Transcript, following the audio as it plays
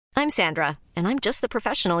I'm Sandra, and I'm just the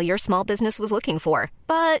professional your small business was looking for.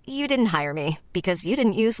 But you didn't hire me because you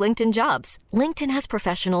didn't use LinkedIn Jobs. LinkedIn has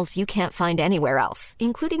professionals you can't find anywhere else,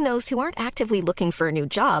 including those who aren't actively looking for a new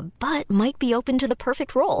job, but might be open to the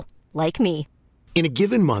perfect role, like me. In a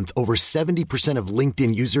given month, over 70% of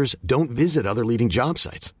LinkedIn users don't visit other leading job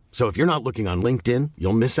sites. So if you're not looking on LinkedIn,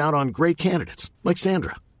 you'll miss out on great candidates like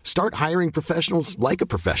Sandra. Start hiring professionals like a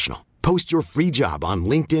professional. Post your free job on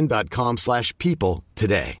linkedin.com/people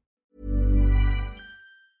today.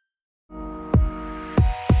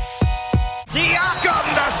 Siakam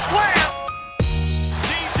the slam!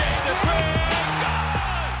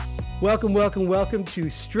 Welcome to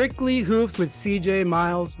Strictly Hoops with CJ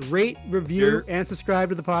Miles. Rate, review, and subscribe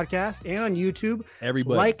to the podcast and on YouTube.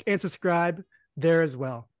 Everybody. Like and subscribe there as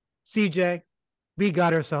well. CJ, we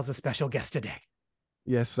got ourselves a special guest today.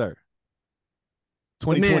 Yes, sir.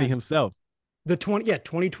 2020 himself.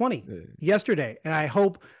 2020. Yeah. Yesterday. And I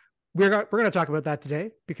hope we're going to talk about that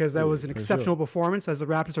today because that was an exceptional performance as the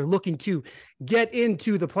Raptors are looking to get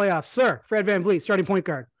into the playoffs. Sir, Fred VanVleet, starting point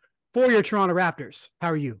guard for your Toronto Raptors. How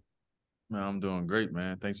are you? Man, I'm doing great,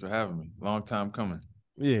 man. Thanks for having me. Long time coming.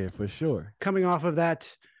 Yeah, for sure. Coming off of that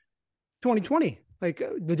 2020, like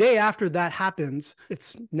the day after that happens,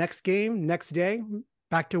 it's next game, next day,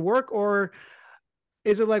 back to work, or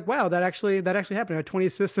is it like, wow, that actually happened? I had 20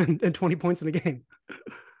 assists and 20 points in the game.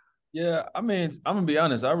 Yeah, I mean, I'm gonna be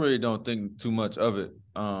honest. I really don't think too much of it.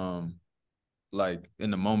 Like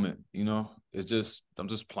in the moment, you know, it's just I'm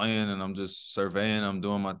just playing and I'm just surveying. I'm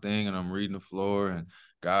doing my thing and I'm reading the floor and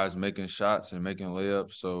guys making shots and making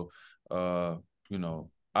layups. So, you know,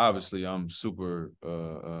 obviously I'm super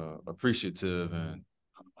appreciative and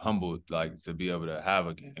humbled, like, to be able to have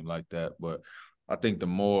a game like that. But I think the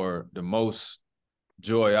most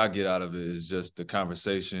joy I get out of it is just the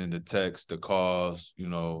conversation, the text, the calls, you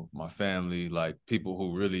know, my family, like people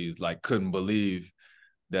who really like couldn't believe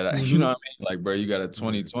that I, you know what I mean? Like, bro, you got a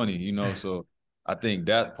 2020, you know? So I think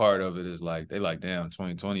that part of it is like, they like, damn,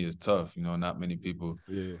 2020 is tough. You know, not many people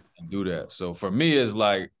can do that. So for me, it's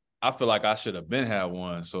like, I feel like I should have had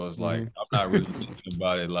one. So it's like, I'm not really thinking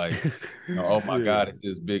about it like, you know, oh my God, it's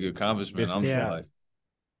this big accomplishment. I'm just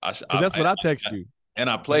like, that's what I text you. And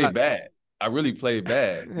I played bad. I really played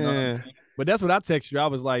bad. You know what I mean? But that's what I text you. I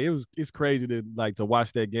was like, it's crazy to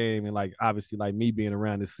watch that game and like obviously like me being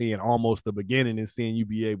around and seeing almost the beginning and seeing you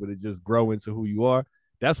be able to just grow into who you are.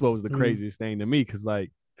 That's what was the craziest thing to me, because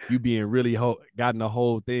like you being really gotten the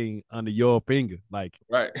whole thing under your finger, like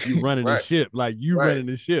you running the ship, like you running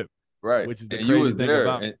the ship, right? Which is the and crazy you was thing there,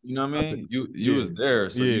 about and, you know what I mean. You was there,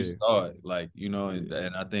 so you saw it, like, you know,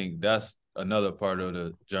 and I think that's another part of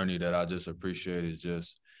the journey that I just appreciate is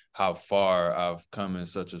just how far I've come in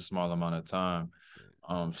such a small amount of time.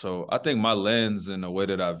 So I think my lens and the way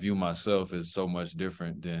that I view myself is so much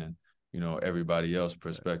different than, you know, everybody else's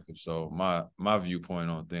perspective. So my viewpoint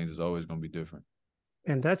on things is always going to be different.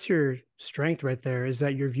 And that's your strength right there, is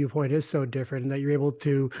that your viewpoint is so different and that you're able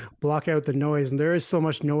to block out the noise. And there is so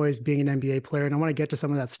much noise being an NBA player. And I want to get to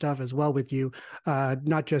some of that stuff as well with you,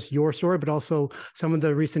 not just your story, but also some of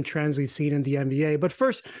the recent trends we've seen in the NBA. But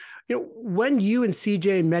first, you know, when you and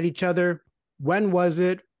CJ met each other, when was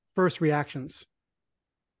it? First reactions?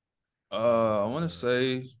 I want to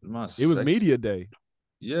say it was media day.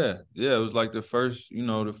 Yeah. It was like the first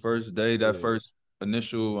day, that first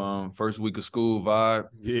initial first week of school vibe.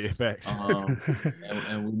 Yeah, facts.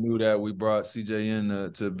 And we knew that we brought CJ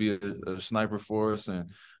in to be a sniper for us, and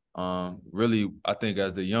really, I think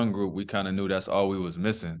as the young group, we kind of knew that's all we was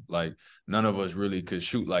missing. Like, none of us really could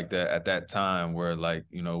shoot like that at that time, where, like,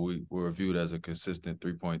 you know, we were viewed as a consistent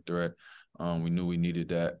 3-point threat. We knew we needed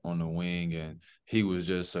that on the wing, and he was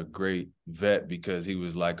just a great vet because he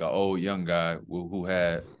was like an old young guy who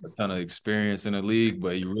had a ton of experience in the league,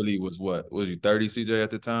 but he really was you 30, CJ, at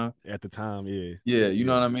the time? At the time, yeah. Yeah, you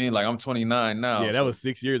know what I mean? Like, I'm 29 now. Yeah, that was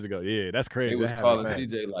 6 years ago. Yeah, that's crazy. They was calling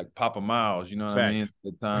CJ like Papa Miles, you know what I mean? At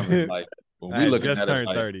the time, and like, when we looking just at turned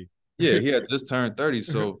it, like, 30. Yeah, he had just turned 30,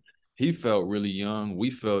 so he felt really young. We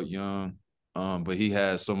felt young, but he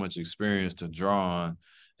had so much experience to draw on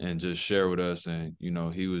and just share with us. And, you know,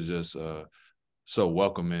 he was just so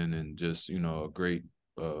welcoming and just, you know, a great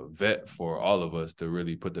vet for all of us to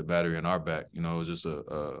really put the battery in our back. You know, it was just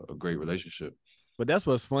a great relationship. But that's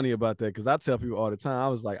what's funny about that, because I tell people all the time, I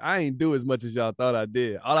was like, I ain't do as much as y'all thought I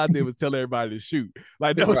did. All I did was tell everybody to shoot.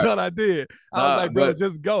 Like, that was all I did. I was like, bro,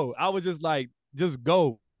 just go. I was just like, just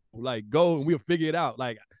go. Like, go and we'll figure it out.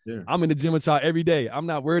 Like, I'm in the gym with y'all every day. I'm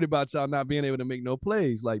not worried about y'all not being able to make no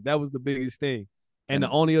plays. Like, that was the biggest thing. And the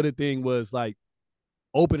only other thing was, like,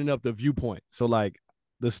 opening up the viewpoint. So, like,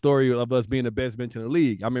 the story of us being the best bench in the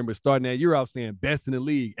league. I remember starting that year off saying best in the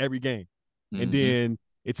league every game. Mm-hmm. And then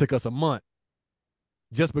it took us a month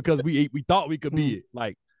just because we thought we could be it.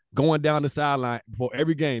 Like going down the sideline for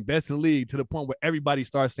every game, best in the league, to the point where everybody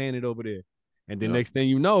starts saying it over there. And then next thing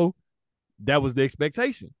you know, that was the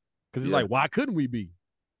expectation. Because it's like, why couldn't we be?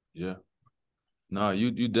 Yeah. No,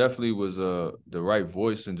 you definitely was the right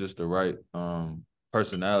voice and just the right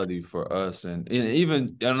personality for us. And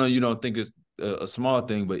even, I know you don't think it's a small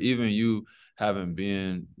thing, but even you having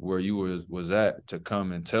been where you was at to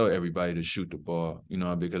come and tell everybody to shoot the ball, you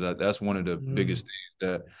know, because that's one of the biggest things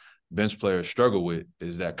that bench players struggle with,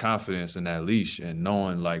 is that confidence and that leash and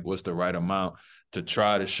knowing like what's the right amount to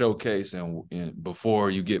try to showcase and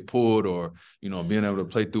before you get pulled, or, you know, being able to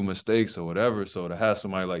play through mistakes or whatever. So to have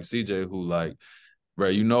somebody like CJ who like,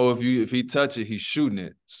 right, you know, if he touch it, he's shooting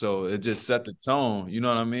it. So it just set the tone. You know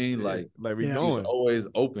what I mean? Yeah, like we he's going. always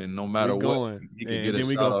open, no matter what. He can get then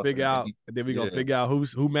we gonna figure out. Then we gonna figure out who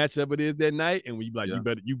matchup it is that night, and we be like,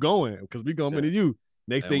 you going, because we going to you.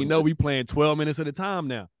 Next thing you know, we playing 12 minutes at a time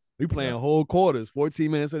now. We playing whole quarters,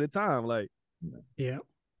 14 minutes at a time. Like, that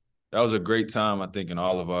was a great time, I think, in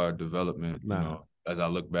all of our development. You know, as I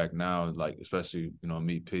look back now, like especially, you know,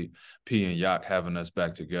 me, P and Yak having us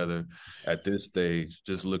back together at this stage,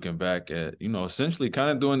 just looking back at, you know, essentially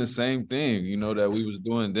kind of doing the same thing, you know, that we was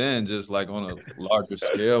doing then, just like on a larger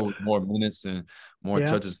scale with more minutes and more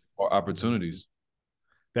touches, more opportunities.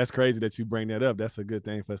 That's crazy that you bring that up. That's a good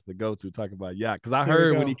thing for us to go to, talk about Yak. Because I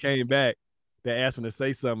heard when he came back, they asked him to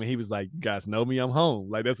say something. He was like, "You guys know me, I'm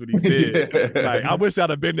home." Like, that's what he said. Like, I wish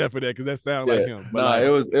I'd have been there for that, because that sounded like him. But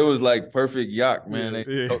it was like perfect Yak, man.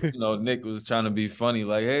 You know, Nick was trying to be funny,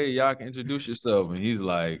 like, "Hey, Yak, introduce yourself," and he's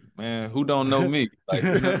like, "Man, who don't know me? Like,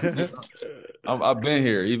 you know, I've been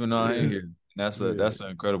here, even though I ain't here." And that's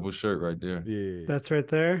an incredible shirt right there. Yeah, that's right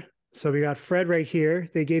there. So we got Fred right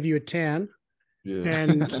here. They gave you a tan,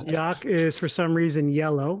 and Yak is for some reason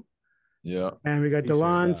yellow. Yeah. And we got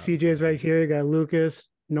DeLon, CJ's right here. You got Lucas,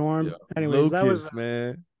 Norm. Yeah. Anyways, Lucas, that was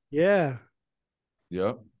man. Yeah.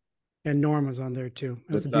 Yep. And Norm was on there too.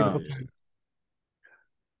 It was a beautiful time.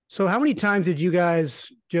 So how many times did you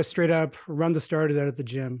guys just straight up run the starters out at the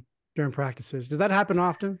gym during practices? Did that happen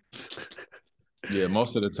often? Yeah,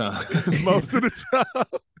 most of the time. Most of the time.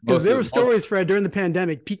 Because there were stories, Fred, during the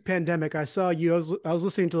pandemic, peak pandemic. I saw you. I was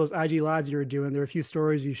listening to those IG lives you were doing. There were a few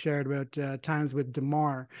stories you shared about times with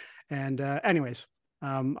DeMar. And anyways,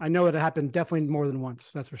 I know it happened definitely more than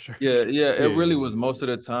once. That's for sure. Yeah. It really was most of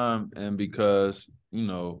the time. And because, you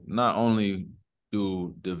know, not only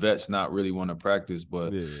do the vets not really want to practice,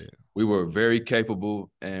 but we were very capable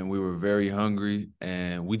and we were very hungry,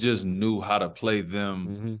 and we just knew how to play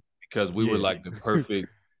them because we were like the perfect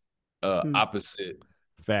opposite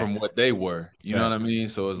from what they were. You know what I mean?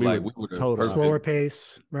 So it's like we were the perfect, slower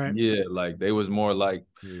pace, right? Yeah, like they was more like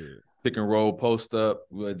pick and roll, post up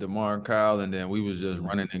with DeMar and Kyle, and then we was just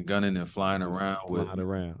running and gunning and flying around.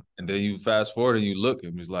 And then you fast forward and you look,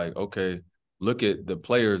 and it's like, okay, look at the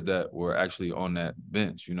players that were actually on that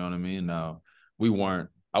bench. You know what I mean? Now,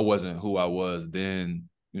 I wasn't who I was then,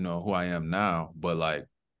 you know, who I am now, but like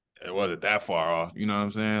it wasn't that far off. You know what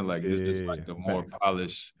I'm saying? Like it's just like the more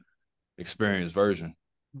polished, experienced version.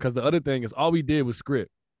 Because the other thing is, all we did was script,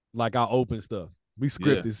 like our open stuff. We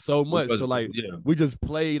scripted so much, so like we just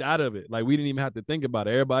played out of it. Like we didn't even have to think about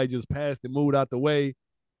it. Everybody just passed and moved out the way,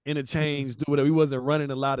 interchanged, do whatever. We wasn't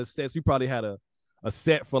running a lot of sets. We probably had a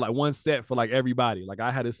set for like one set for like everybody. Like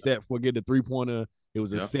I had a set for get the 3-pointer. It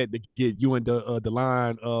was a set to get you and the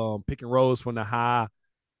line pick and rolls from the high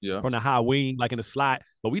wing, like in the slot.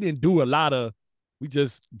 But we didn't do a lot of. We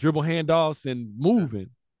just dribble handoffs and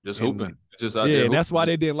moving. Just hooping. Just out there and hooping. That's why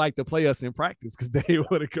they didn't like to play us in practice, because they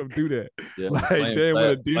would have come do that. Yeah, like they would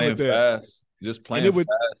have deal with that. Fast. Just playing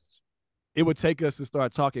fast. It would take us to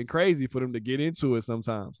start talking crazy for them to get into it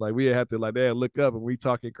sometimes. Like we'd have to like they look up and we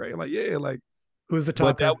talking crazy. Like, like who's the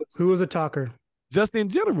talker? Who was a talker? Just in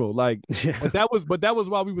general. Like but that was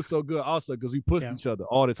why we were so good also, because we pushed each other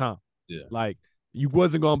all the time. Yeah. Like you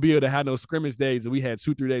wasn't gonna be able to have no scrimmage days, and we had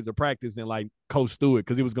 2-3 days of practice and like coach through it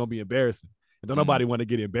because it was gonna be embarrassing. And don't nobody want to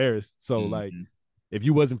get embarrassed. So like if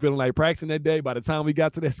you wasn't feeling like practicing that day, by the time we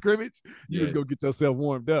got to that scrimmage, you was gonna get yourself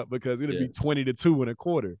warmed up, because it'd be 20-2 in a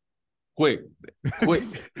quarter. Quick.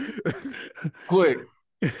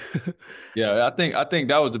 Yeah, I think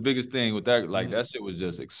that was the biggest thing with that. Like that shit was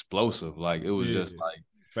just explosive. Like it was just like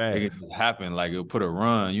fast. It just happened. Like it put a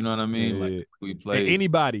run. You know what I mean? Like we played. And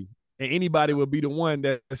anybody would be the one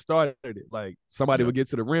that started it. Like somebody would get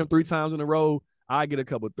to the rim 3 times in a row. I get a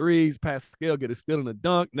couple threes, Pascal get a steal in the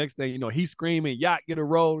dunk. Next thing you know, he's screaming, Yacht get a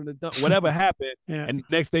roll in the dunk, whatever happened. And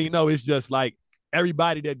next thing you know, it's just like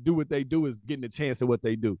everybody that do what they do is getting a chance at what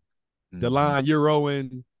they do. DeLon,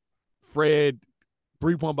 Euroing, Fred,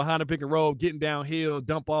 3-point behind the pick and roll, getting downhill,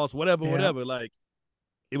 dump balls, whatever. Like,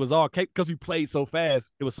 it was all because we played so fast.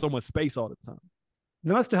 It was so much space all the time.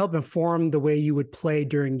 That must have helped inform the way you would play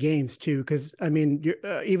during games too. Because I mean,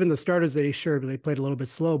 even the starters, they played a little bit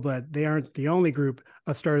slow, but they aren't the only group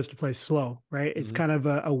of starters to play slow, right? It's kind of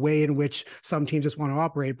a way in which some teams just want to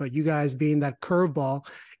operate. But you guys being that curveball,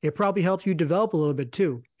 it probably helped you develop a little bit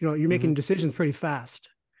too. You know, you're making decisions pretty fast.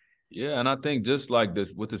 Yeah, and I think just like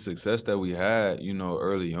this, with the success that we had, you know,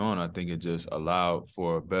 early on, I think it just allowed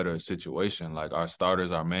for a better situation. Like our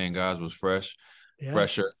starters, our main guys was fresher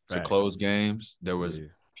to close games. There was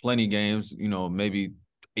plenty games, you know, maybe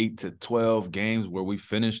 8 to 12 games where we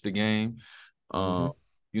finished the game.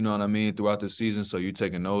 You know what I mean, throughout the season. So you're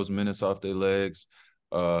taking those minutes off their legs,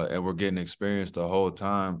 and we're getting experience the whole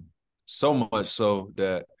time. So much so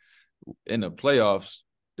that in the playoffs,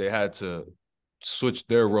 they had to switch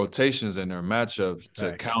their rotations and their matchups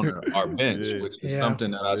to counter our bench, which is something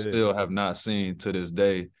that I still have not seen to this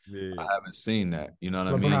day. I haven't seen that. You know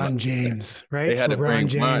what I mean? LeBron James, right? They had to bring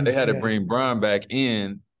Bron. They had to bring Bron back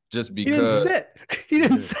in just because he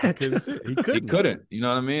didn't sit. He couldn't. You know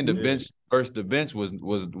what I mean? The bench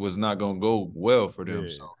was not going to go well for them.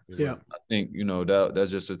 I think, you know,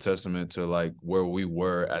 that's just a testament to like where we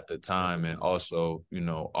were at the time, and also, you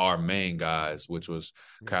know, our main guys, which was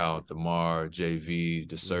Kyle, DeMar, JV,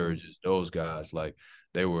 the Surges, those guys, like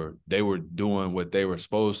they were doing what they were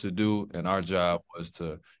supposed to do, and our job was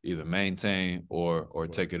to either maintain or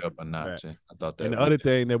take it up a notch. And I thought that. And the other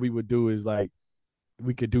thing that we would do is like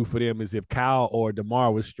we could do for them is if Kyle or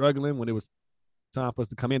DeMar was struggling when it was time for us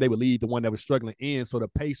to come in, they would lead the one that was struggling in, so the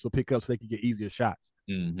pace would pick up so they could get easier shots.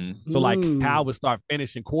 So like Kyle would start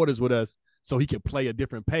finishing quarters with us so he could play a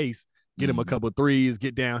different pace, get him a couple of threes,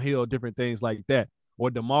 get downhill, different things like that. Or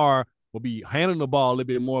DeMar would be handling the ball a little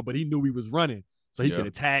bit more, but he knew we was running, so he could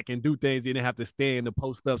attack and do things. He didn't have to stand the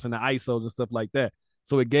post ups and the ISOs and stuff like that.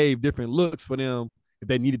 So it gave different looks for them if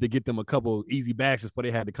they needed to get them a couple easy bashes before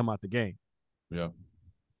they had to come out the game. Yeah.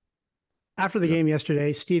 After the game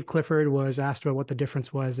yesterday, Steve Clifford was asked about what the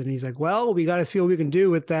difference was, and he's like, well, we got to see what we can do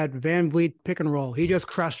with that VanVleet pick and roll. He just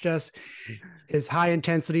crushed us. His high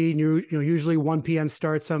intensity, usually 1 p.m.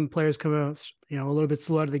 start. Some players come out, a little bit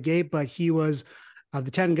slow out of the gate, but he was, of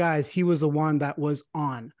the 10 guys, he was the one that was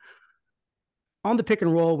on the pick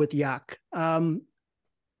and roll with Yak.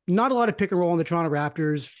 Not a lot of pick and roll on the Toronto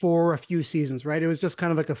Raptors for a few seasons, right? It was just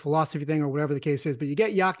kind of like a philosophy thing or whatever the case is, but you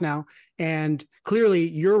get Yak now, and clearly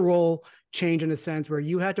your role changed in a sense where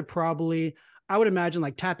you had to probably, I would imagine,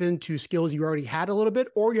 like tap into skills you already had a little bit,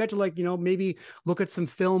 or you had to maybe look at some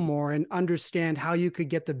film more and understand how you could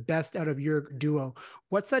get the best out of your duo.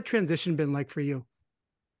 What's that transition been like for you?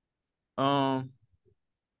 Yeah,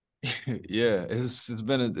 it's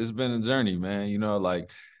been a journey, man.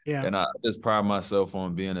 And I just pride myself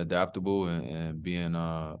on being adaptable and being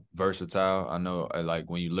versatile. I know, like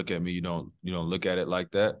when you look at me, you don't look at it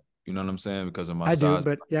like that. You know what I'm saying? Because of my size.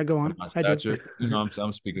 But yeah, go on. My stature. You know,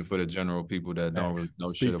 I'm speaking for the general people that don't really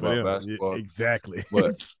know shit about basketball. Exactly.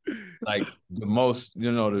 But like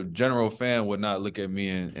the general fan would not look at me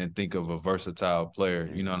and think of a versatile player.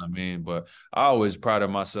 You know what I mean? But I always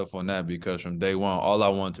prided myself on that because from day one, all I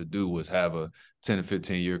wanted to do was have a 10 to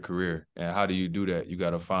 15 year career. And how do you do that? You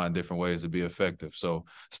got to find different ways to be effective. So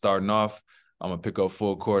starting off, I'm going to pick up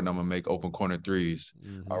full court and I'm going to make open corner threes.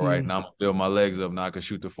 All right, now I'm going to build my legs up. Now I can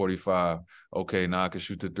shoot the 45. Okay, now I can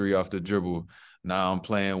shoot the 3 off the dribble. Now I'm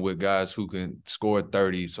playing with guys who can score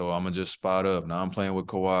 30, so I'm going to just spot up. Now I'm playing with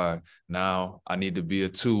Kawhi. Now I need to be a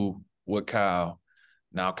 2 with Kyle.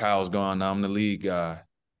 Now Kyle's gone. Now I'm the lead guy.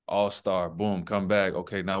 All-star, boom, come back.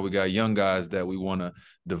 Okay, now we got young guys that we want to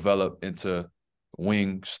develop into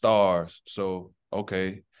wing stars. So,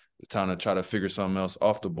 okay, it's time to try to figure something else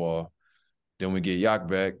off the ball. Then we get Yak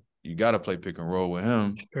back. You got to play pick and roll with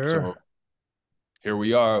him. Sure. So here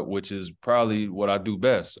we are, which is probably what I do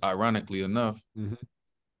best. Ironically enough,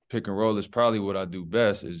 pick and roll is probably what I do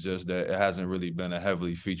best. It's just that it hasn't really been a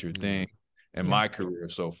heavily featured thing in my career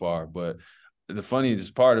so far. But the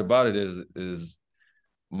funniest part about it is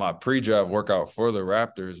my pre-draft workout for the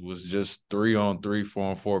Raptors was just 3-on-3,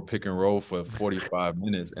 4-on-4 pick and roll for 45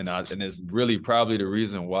 minutes. And it's really probably the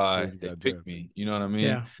reason why they picked me. You know what I mean?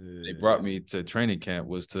 Yeah. They brought me to training camp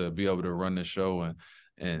was to be able to run the show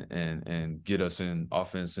and get us in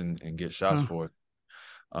offense and get shots for it.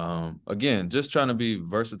 Again, just trying to be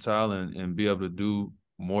versatile and be able to do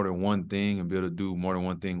more than one thing and be able to do more than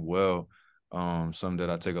one thing well. Something that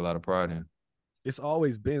I take a lot of pride in. It's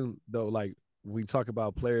always been, though, like, we talk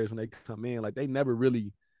about players when they come in, like they never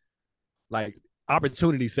really, like,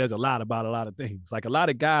 opportunity says a lot about a lot of things. Like a lot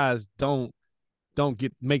of guys don't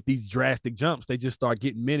make these drastic jumps. They just start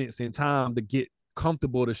getting minutes and time to get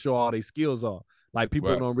comfortable to show all their skills are. Like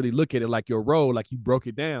people don't really look at it like your role, like you broke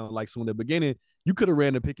it down. Like so in the beginning, you could have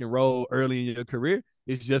ran the pick and roll early in your career.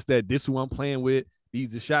 It's just that this is who I'm playing with. These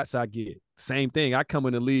are the shots I get. Same thing. I come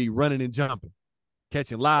in the league running and jumping,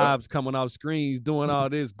 catching lives, coming off screens, doing all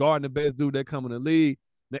this, guarding the best dude that come in the league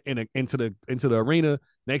into the arena.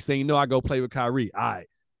 Next thing you know, I go play with Kyrie. All right.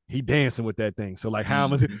 He dancing with that thing. So like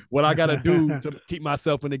what I gotta do to keep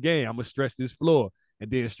myself in the game? I'm gonna stretch this floor. And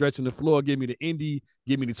then stretching the floor, give me the Indy,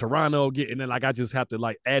 give me the Toronto, and then like I just have to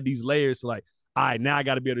like add these layers to like, all right, now I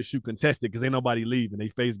gotta be able to shoot contested because ain't nobody leaving. They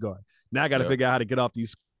face guard. Now I gotta figure out how to get off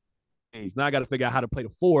these screens. Now I gotta figure out how to play the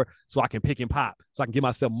 4 so I can pick and pop. So I can give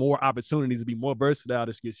myself more opportunities to be more versatile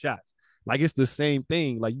to get shots. Like it's the same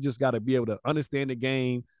thing. Like you just gotta be able to understand the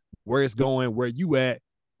game, where it's going, where you at,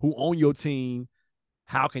 who on your team,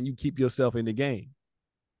 how can you keep yourself in the game?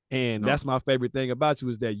 And that's my favorite thing about you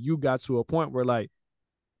is that you got to a point where like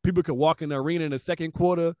people could walk in the arena in the second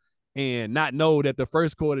quarter and not know that the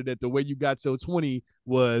first quarter that the way you got your 20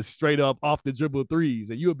 was straight up off the dribble threes,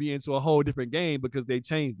 and you'll be into a whole different game because they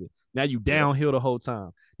changed it. Now you downhill the whole time.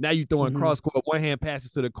 Now you throwing cross court one hand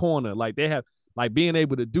passes to the corner. Like they have like being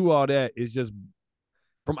able to do all that is just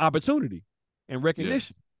from opportunity and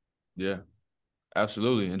recognition. Yeah,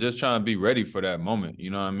 absolutely. And just trying to be ready for that moment. You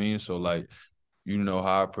know what I mean? So like, you know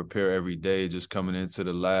how I prepare every day, just coming into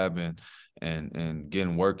the lab and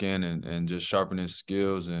getting work in and just sharpening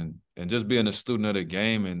skills and just being a student of the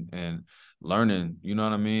game and learning, you know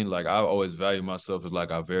what I mean? Like I always value myself as like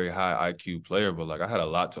a very high IQ player, but like I had a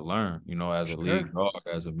lot to learn, you know, as a lead dog,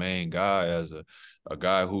 as a main guy, as a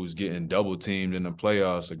guy who's getting double teamed in the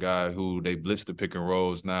playoffs, a guy who they blitz the pick and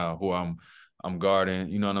rolls now, who I'm guarding,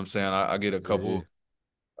 you know what I'm saying? I get a couple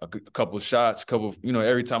shots, you know,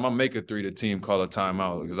 every time I make a 3, the team call a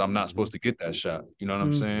timeout because I'm not supposed to get that shot. You know what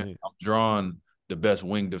I'm saying? I'm drawing the best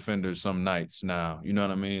wing defenders some nights now. You know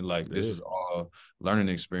what I mean? Like this is all learning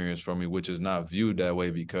experience for me, which is not viewed that way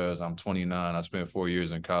because I'm 29. I spent 4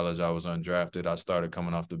 years in college. I was undrafted. I started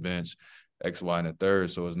coming off the bench, X, Y, and the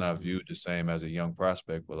third. So it's not viewed the same as a young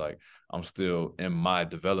prospect, but like I'm still in my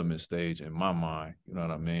development stage in my mind. You know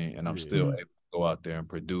what I mean? And I'm still able to go out there and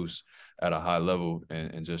produce at a high level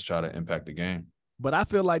and just try to impact the game. But I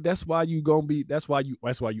feel like that's why you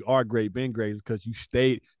are great, been great, because you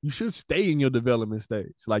should stay in your development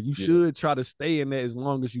stage. Like you should try to stay in there as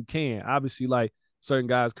long as you can. Obviously, like certain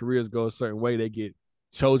guys' careers go a certain way. They get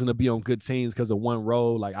chosen to be on good teams because of one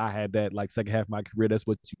role. Like I had that like second half of my career. That's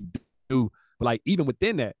what you do. But like even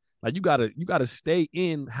within that, like you gotta stay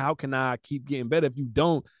in. How can I keep getting better? If you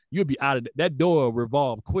don't, you'll be out of that door.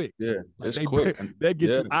 Revolve quick. Yeah, like it's quick. That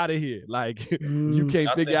gets you out of here. Like you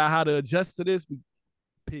can't figure out how to adjust to this.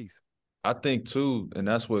 Peace. I think too, and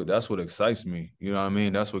that's what excites me. You know what I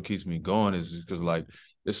mean? That's what keeps me going is because like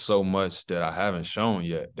there's so much that I haven't shown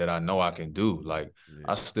yet that I know I can do. Like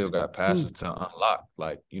I still got passes to unlock.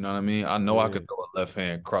 Like, you know what I mean? I know I could throw a left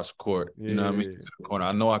hand cross court. You know what I mean? To the corner.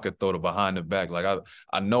 I know I could throw the behind the back. Like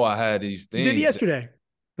I know I had these things. You did yesterday.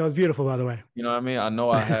 That was beautiful, by the way. You know what I mean? I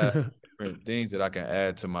know I have different things that I can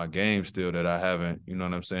add to my game still that I haven't, you know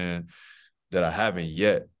what I'm saying, that I haven't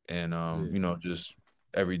yet. And you know, just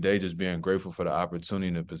every day just being grateful for the opportunity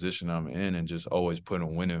and the position I'm in and just always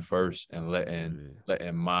putting winning first and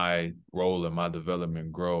letting my role and my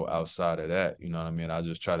development grow outside of that. You know what I mean? I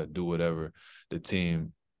just try to do whatever the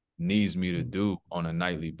team needs me to do on a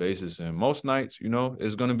nightly basis. And most nights, you know,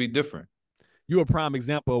 it's going to be different. You're a prime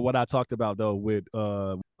example of what I talked about though with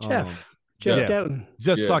Jeff Doughton.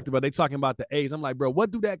 Talked about, they talking about the A's. I'm like, bro,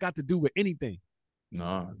 what do that got to do with anything?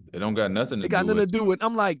 No, it don't got nothing to do with it. It got nothing to do with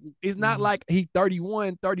I'm like, it's not like he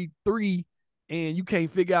 31, 33, and you can't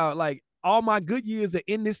figure out like all my good years are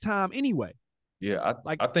in this time anyway. Yeah,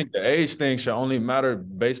 I think the age thing should only matter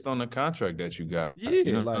based on the contract that you got. Yeah,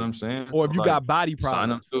 you know what I'm saying? Or if you got body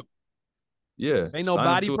problems. Ain't no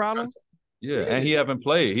body problems. Yeah, and he haven't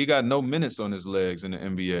played. He got no minutes on his legs in the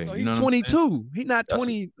NBA. So you know he's 22. He's not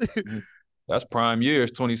 20. That's prime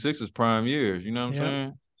years. 26 is prime years. You know what I'm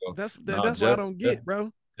saying? So, that's what I don't get,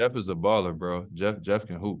 bro. Jeff is a baller, bro. Jeff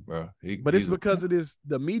can hoop, bro. But it's because of this,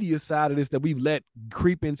 the media side of this that we've let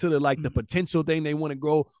creep into the potential thing they want to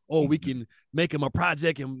grow. Oh, we can make him a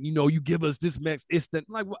project, and you know, you give us this max instant.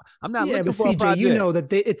 Like, I'm not looking for CJ, a project. you know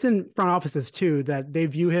that it's in front offices too that they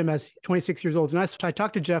view him as 26 years old. And I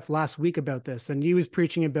talked to Jeff last week about this, and he was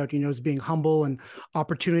preaching about being humble and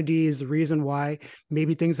opportunity is the reason why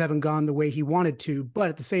maybe things haven't gone the way he wanted to. But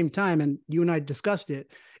at the same time, and you and I discussed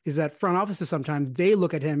it, is that front offices sometimes they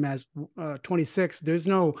look at him as 26. There's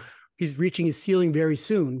no, he's reaching his ceiling very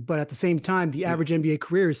soon. But at the same time, the average NBA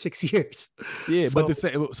career is 6 years. Yeah, but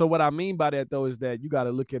so what I mean by that though is that you got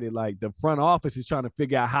to look at it like the front office is trying to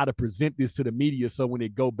figure out how to present this to the media so when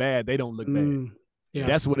it go bad, they don't look bad. Yeah.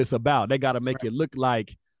 That's what it's about. They got to make it look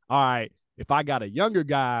like, all right, if I got a younger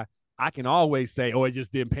guy, I can always say, oh, it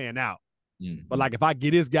just didn't pan out. Mm-hmm. But like if I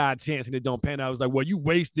get this guy a chance and it don't pan out, it's like, well, you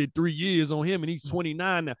wasted 3 years on him and he's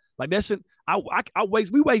 29 now. Like that shit,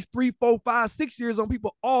 we waste 3, 4, 5, 6 years on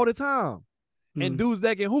people all the time. And dudes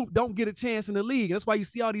that can hoop don't get a chance in the league. And that's why you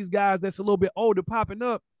see all these guys that's a little bit older popping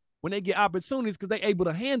up when they get opportunities because they able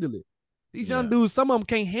to handle it. These young dudes, some of them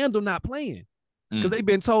can't handle not playing because they've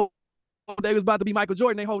been told they was about to be Michael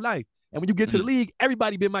Jordan their whole life. And when you get to the league,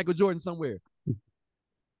 everybody been Michael Jordan somewhere.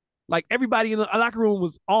 Like everybody in the locker room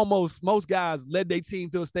was most guys led their team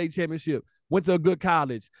to a state championship, went to a good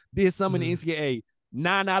college, did some in the NCAA.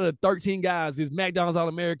 9 out of 13 guys is McDonald's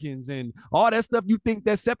All-Americans and all that stuff you think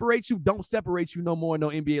that separates you don't separate you no more in no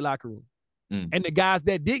NBA locker room. And the guys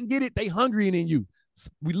that didn't get it, they hungrier than you.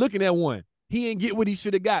 We looking at one. He didn't get what he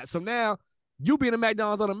should have got. So now you being a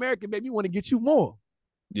McDonald's All-American, baby, you want to get you more.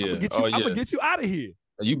 Yeah. I'm gonna get you out of here.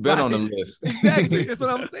 You've been on the list. Exactly. That's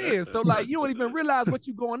what I'm saying. So like you don't even realize what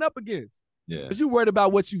you're going up against. Yeah. Because you worried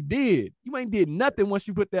about what you did. You ain't did nothing once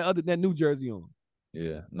you put that New Jersey on.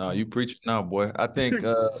 Yeah, no, you preaching now, boy. I think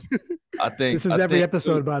this is every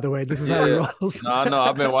episode, by the way. This is how it rolls. No,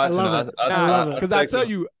 I've been watching. I love it. Because I tell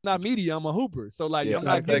you, not media, I'm a hooper. So like, I'm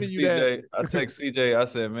not giving you that. I text CJ. I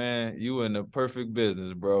said, man, you in the perfect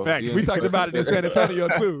business, bro. Facts. We talked about it in San Antonio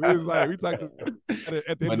too. It was like we talked at the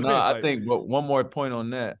end of the day. I think, but one more point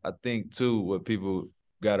on that. I think too, what people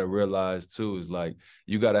got to realize too is like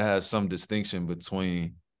you got to have some distinction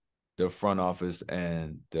between the front office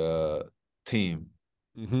and the team.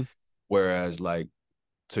 Mm-hmm. Whereas, like,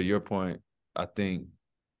 to your point, I think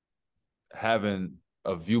having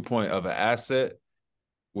a viewpoint of an asset,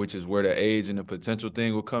 which is where the age and the potential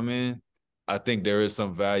thing will come in, I think there is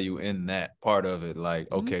some value in that part of it.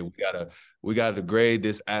 Like, okay, we gotta grade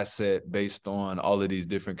this asset based on all of these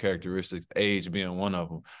different characteristics, age being one of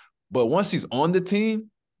them. But once he's on the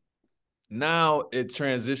team, now it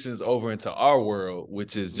transitions over into our world,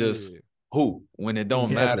 which is just hoop. When it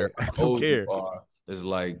don't matter how old you are. It's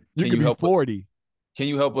like, can you help 40? Can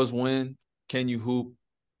you help us win? Can you hoop?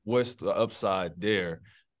 What's the upside there?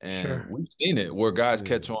 And we've seen it where guys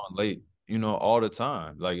catch on late, all the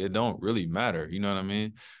time. Like it don't really matter. You know what I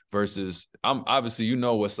mean? Versus I'm obviously,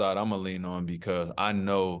 what side I'm gonna lean on because I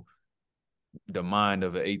know the mind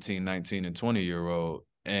of an 18, 19, and 20-year-old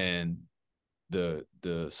and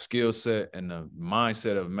the skill set and the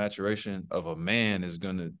mindset of maturation of a man is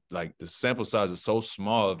going to, like, the sample size is so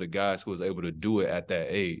small of the guys who was able to do it at that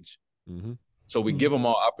age. Mm-hmm. So we give them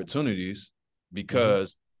all opportunities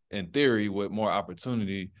because in theory, with more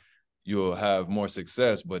opportunity, you'll have more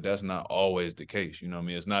success, but that's not always the case. You know what I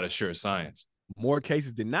mean? It's not a sure science. More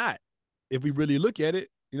cases than not. If we really look at it,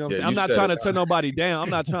 you know what I'm saying? I'm not trying to turn nobody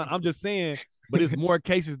down. I'm just saying, but it's more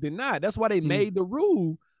cases than not. That's why they made the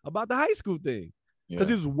rule about the high school thing. Because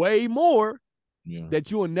it's way more that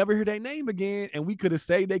you will never hear their name again, and we could have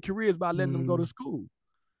saved their careers by letting them go to school.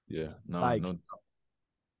 Yeah, no,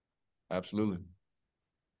 absolutely.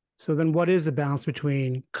 So then what is the balance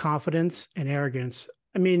between confidence and arrogance?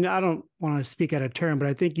 I mean, I don't want to speak out of turn, but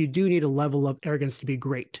I think you do need a level of arrogance to be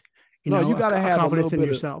great. You got to have confidence in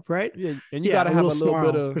yourself, right? Yeah, and you got to have a little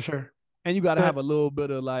bit of, for sure. And you got to have a little bit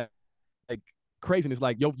of like craziness,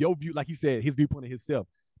 like your view, like he said, his viewpoint of himself.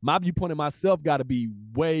 My viewpoint of myself got to be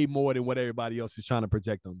way more than what everybody else is trying to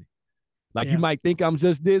project on me. Like you might think I'm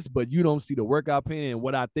just this, but you don't see the work I put in and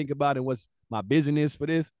what I think about and what's my vision is for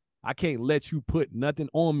this. I can't let you put nothing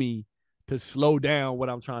on me to slow down what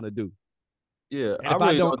I'm trying to do. Yeah, I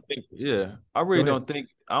really don't think. Yeah, I really don't think.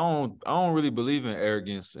 I don't really believe in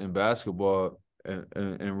arrogance in basketball,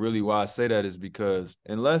 and really why I say that is because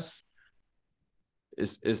unless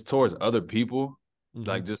it's towards other people.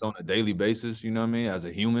 Like just on a daily basis, you know what I mean? As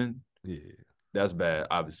a human, that's bad,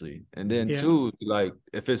 obviously. And then two, like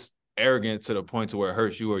if it's arrogant to the point to where it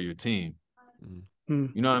hurts you or your team,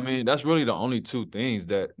 you know what I mean? That's really the only two things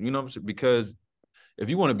that, because if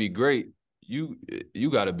you want to be great, you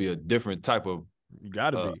got to be a different type of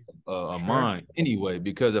mind anyway.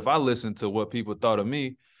 Because if I listen to what people thought of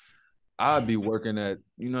me, I'd be working at,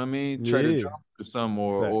 Trader Joe's or something,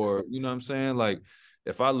 or you know what I'm saying? Like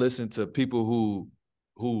if I listen to people who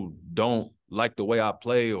don't like the way I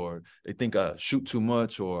play, or they think I shoot too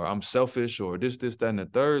much, or I'm selfish, or this, that, and the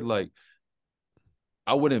third, like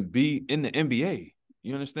I wouldn't be in the NBA.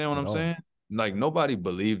 You understand what I'm saying? Like nobody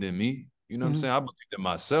believed in me. You know what I'm saying? I believed in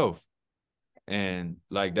myself. And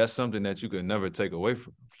like that's something that you could never take away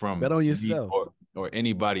from Bet on me yourself. or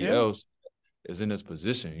anybody else is in this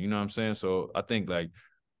position. You know what I'm saying? So I think like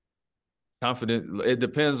confident. It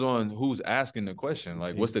depends on who's asking the question.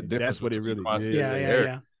 Like, what's the difference? That's what it really is.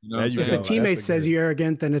 Yeah. You know what I'm saying? If a teammate says you're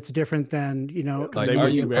arrogant, then it's different than, you know. Like, are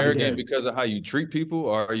you arrogant because of how you treat people,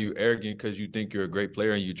 or are you arrogant because you think you're a great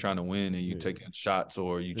player and you're trying to win and you taking shots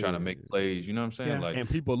or you trying to make plays? You know what I'm saying? Yeah. Like, and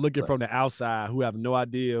people looking from the outside who have no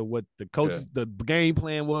idea what the coaches, the game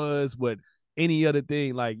plan was, what any other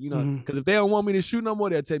thing. Like, you know, because if they don't want me to shoot no more,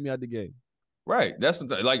 they'll take me out the game. Right. That's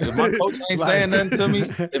like if my coach ain't saying nothing to me.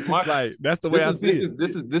 If my that's the way I see it.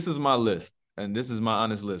 This is my list, and this is my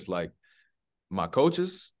honest list. Like my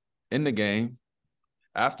coaches in the game,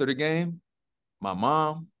 after the game, my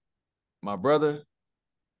mom, my brother,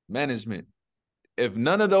 management. If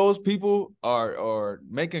none of those people are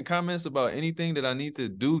making comments about anything that I need to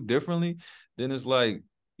do differently, then it's like,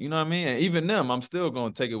 you know what I mean? And even them, I'm still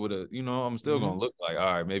gonna take it with a, you know, I'm still gonna look like,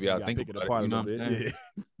 all right, maybe I'll think about it. You know what I'm saying?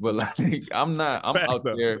 Yeah. But like I'm out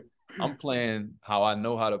there, I'm playing how I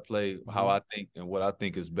know how to play, how I think and what I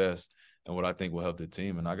think is best and what I think will help the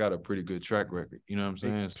team. And I got a pretty good track record. You know what I'm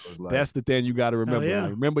saying? So it's like, that's the thing you gotta remember. Like,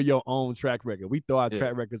 remember your own track record. We throw our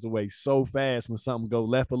track records away so fast when something go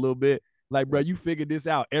left a little bit. Like, bro, you figured this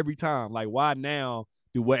out every time. Like, why now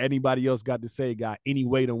do what anybody else got to say got any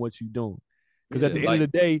weight on what you doing? Because at the end of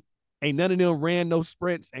the day, ain't none of them ran no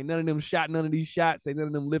sprints. Ain't none of them shot none of these shots. Ain't none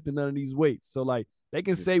of them lifting none of these weights. So, like, they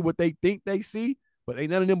can say what they think they see, but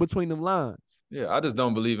ain't none of them between them lines. Yeah, I just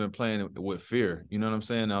don't believe in playing with fear. You know what I'm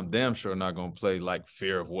saying? I'm damn sure not going to play like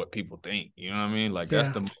fear of what people think. You know what I mean? Like,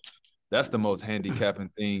 that's the most handicapping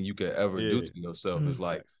thing you could ever do to yourself is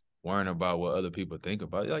like worrying about what other people think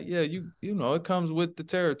about it. Like, yeah, you know, it comes with the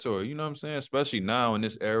territory. You know what I'm saying? Especially now in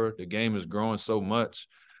this era, the game is growing so much.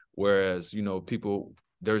 Whereas, you know, people,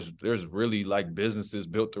 there's really like businesses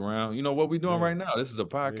built around, you know, what we're doing right now. This is a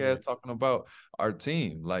podcast talking about our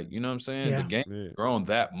team. Like, you know what I'm saying? The game has grown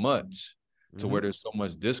that much to where there's so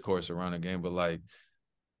much discourse around the game. But like,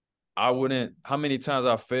 how many times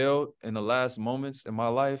I failed in the last moments in my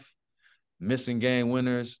life, missing game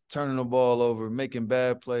winners, turning the ball over, making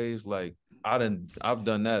bad plays. Like I've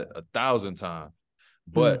done that 1,000 times.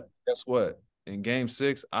 But guess what? In game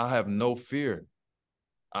 6, I have no fear.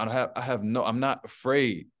 I'm not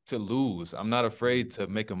afraid to lose. I'm not afraid to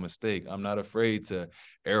make a mistake. I'm not afraid to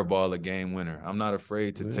airball a game winner. I'm not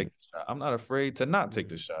afraid to take the shot. I'm not afraid to not take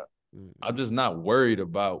the shot. I'm just not worried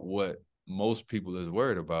about what most people is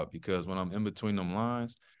worried about, because when I'm in between them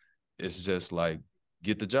lines, it's just like,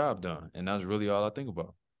 get the job done. And that's really all I think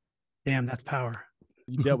about. Damn, that's power.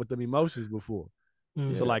 You dealt with them emotions before.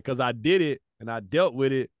 So like, cause I did it and I dealt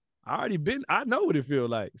with it. I know what it feels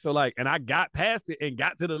like. So like, and I got past it and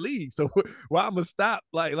got to the league. So why I'm gonna stop?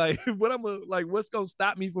 Like what's gonna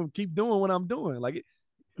stop me from keep doing what I'm doing? Like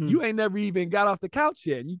you ain't never even got off the couch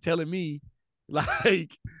yet. And you telling me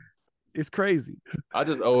like, it's crazy. I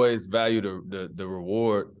just always value the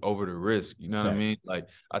reward over the risk. You know what I mean? Like,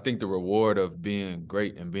 I think the reward of being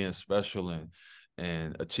great and being special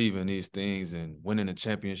and achieving these things and winning a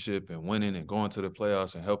championship and winning and going to the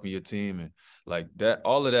playoffs and helping your team and like that,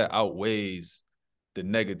 all of that outweighs the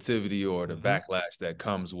negativity or the backlash that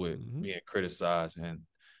comes with being criticized. And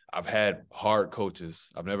I've had hard coaches.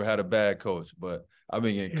 I've never had a bad coach, but I've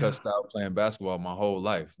been getting cussed out playing basketball my whole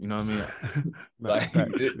life. You know what I mean? Like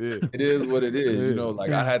it is what it is. You know,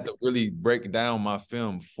 like I had to really break down my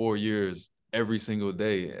film 4 years every single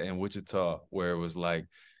day in Wichita, where it was like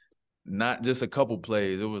not just a couple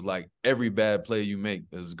plays. It was like every bad play you make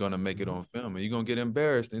is gonna make it on film, and you're gonna get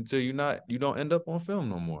embarrassed until you don't end up on film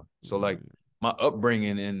no more. So like my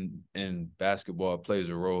upbringing in basketball plays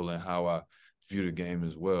a role in how I view the game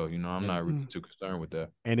as well. You know, I'm not really too concerned with that.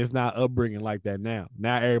 And it's not upbringing like that now.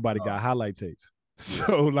 Now everybody got highlight tapes.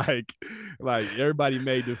 So like everybody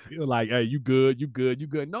made to feel like, hey, you good.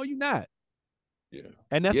 No, you're not. Yeah.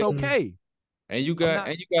 And that's okay. And you got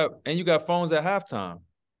phones at halftime.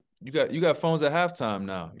 You got phones at halftime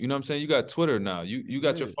now. You know what I'm saying? You got Twitter now. You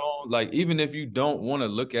got your phone. Like, even if you don't want to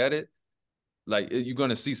look at it, like you're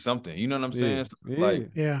gonna see something. You know what I'm saying? So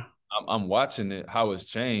like, I'm watching it, how it's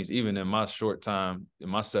changed, even in my short time, in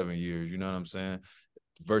my 7 years, you know what I'm saying?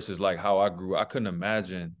 Versus like how I grew. I couldn't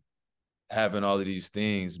imagine having all of these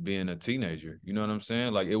things being a teenager. You know what I'm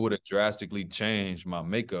saying? Like, it would have drastically changed my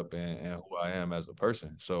makeup and who I am as a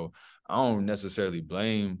person. So I don't necessarily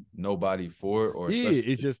blame nobody for it, or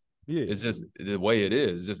it's just the way it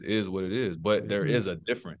is. It just is what it is. But there is a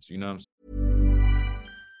difference, you know what I'm saying?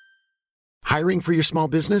 Hiring for your small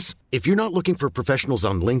business? If you're not looking for professionals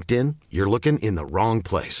on LinkedIn, you're looking in the wrong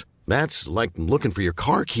place. That's like looking for your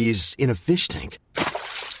car keys in a fish tank.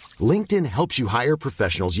 LinkedIn helps you hire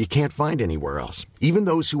professionals you can't find anywhere else, even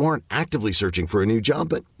those who aren't actively searching for a new job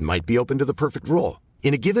but might be open to the perfect role.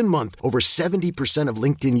 In a given month, over 70% of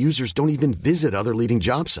LinkedIn users don't even visit other leading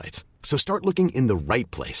job sites. So start looking in the right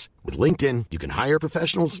place. With LinkedIn, you can hire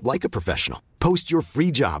professionals like a professional. Post your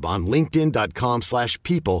free job on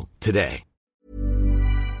linkedin.com/people today.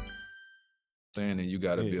 And you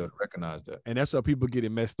got to be able to recognize that. And that's what people get it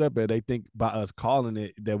messed up at. They think by us calling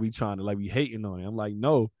it that we trying to, like, we hating on it. I'm like,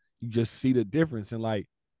 no, you just see the difference. And like,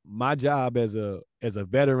 my job as a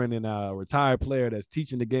veteran and a retired player that's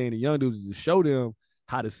teaching the game to young dudes is to show them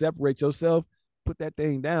how to separate yourself, put that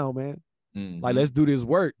thing down, man. Mm-hmm. Like, let's do this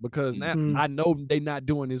work, because now I know they not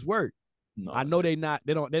doing this work. No. I know they're not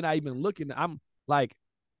even looking.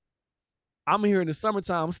 I'm here in the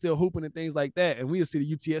summertime, I'm still hooping and things like that. And we'll see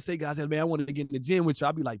the UTSA guys say, man, I wanted to get in the gym with you.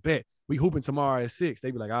 I'll be like, bet, we hooping tomorrow at 6.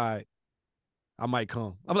 They be like, all right, I might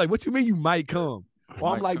come. I'm like, what you mean you might come?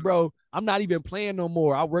 Well, I'm like, bro, I'm not even playing no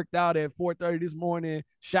more. I worked out at 4:30 this morning,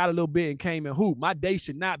 shot a little bit and came and hoop. My day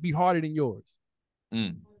should not be harder than yours.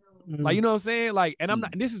 Like, you know what I'm saying? Like, and I'm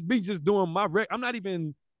not, this is me just doing my I'm not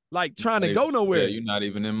even like trying to go nowhere. Yeah, you're not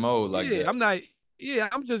even in mode like that. I'm not. Yeah,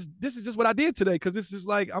 this is just what I did today, because this is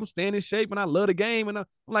like, I'm staying in shape and I love the game. And I'm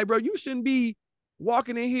like, bro, you shouldn't be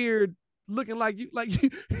walking in here looking like you like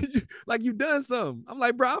you done something. I'm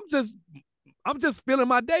like, bro, I'm just filling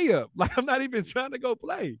my day up. Like, I'm not even trying to go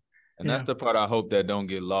play. And that's the part I hope that don't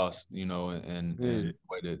get lost, and the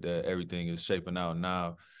way that everything is shaping out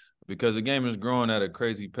now. Because the game is growing at a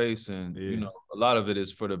crazy pace, and a lot of it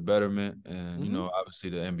is for the betterment, and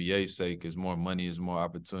obviously the NBA's sake is more money, is more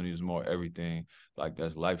opportunities, more everything. Like,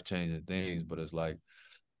 that's life-changing things, but it's like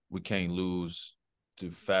we can't lose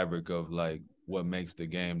the fabric of like what makes the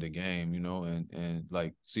game, and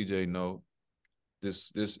like CJ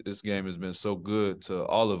this game has been so good to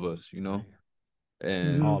all of us,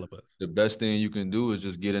 and all of us. The best thing you can do is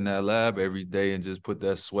just get in that lab every day and just put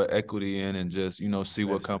that sweat equity in and just, see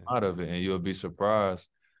what come out of it. And you'll be surprised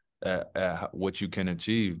at what you can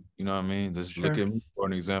achieve. You know what I mean? Just look at me for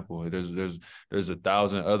an example. There's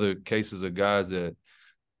 1,000 other cases of guys that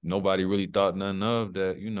nobody really thought none of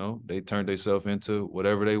that, they turned themselves into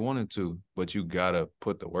whatever they wanted to. But you got to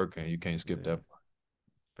put the work in. You can't skip that part.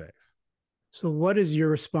 Thanks. So what is your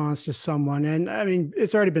response to someone? And I mean,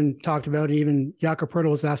 it's already been talked about. Even Jakob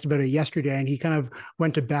Poeltl was asked about it yesterday, and he kind of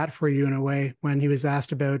went to bat for you in a way when he was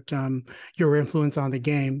asked about your influence on the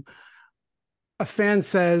game. A fan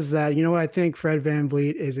says that, you know what, I think Fred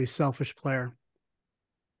VanVleet is a selfish player.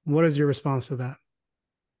 What is your response to that?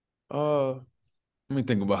 Let me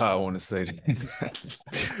think about how I want to say this.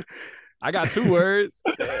 I got 2 words.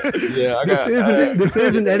 Yeah, this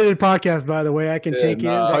is an edited podcast, by the way. I can take it.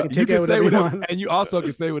 I can take it whatever you want. And you also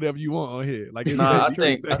can say whatever you want on here. Like, in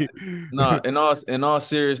all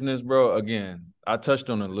seriousness, bro. Again, I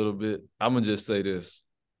touched on it a little bit. I'm gonna just say this.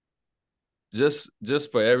 Just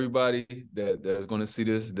for everybody that's gonna see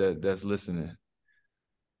this, that's listening.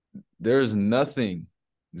 There's nothing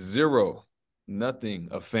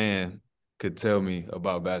a fan could tell me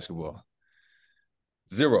about basketball.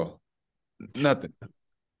 Zero. Nothing.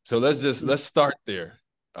 So let's start there.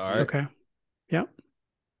 All right. Okay. Yep.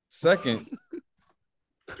 Second.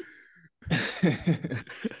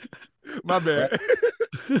 My bad.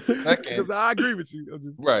 Second. Because I agree with you.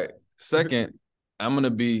 Right. Second, I'm gonna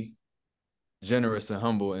be generous and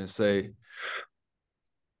humble and say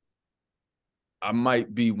I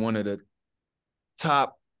might be one of the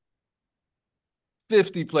top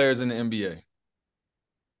 50 players in the NBA.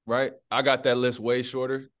 Right? I got that list way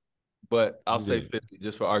shorter. But I'll say 50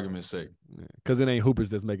 just for argument's sake. Because it ain't hoopers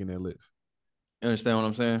that's making that list. You understand what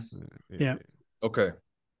I'm saying? Yeah. Okay.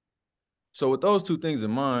 So with those 2 things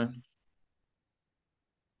in mind,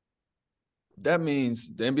 that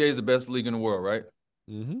means the NBA is the best league in the world, right?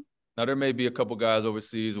 Mm-hmm. Now, there may be a couple guys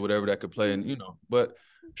overseas or whatever that could play, and but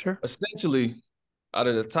essentially, out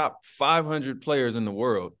of the top 500 players in the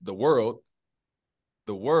world, I'm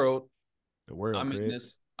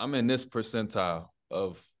in this percentile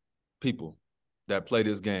of people that play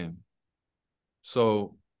this game.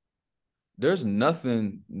 So there's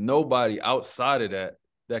nobody outside of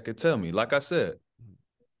that could tell me. Like I said,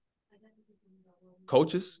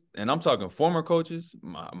 coaches, and I'm talking former coaches,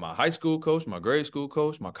 my high school coach, my grade school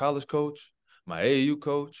coach, my college coach, my AAU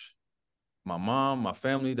coach, my mom, my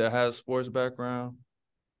family that has sports background,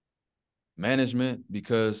 management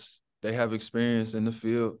because they have experience in the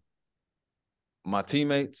field, my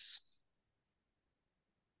teammates.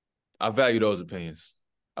 I value those opinions.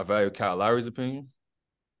 I value Kyle Lowry's opinion.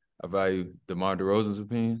 I value DeMar DeRozan's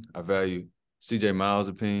opinion. I value CJ Miles'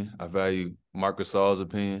 opinion. I value Marc Gasol's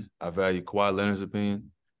opinion. I value Kawhi Leonard's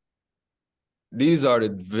opinion. These are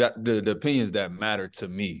the opinions that matter to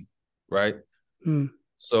me, right?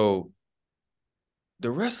 So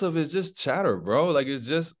the rest of it is just chatter, bro. Like, it's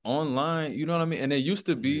just online. You know what I mean? And it used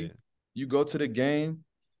to be you go to the game,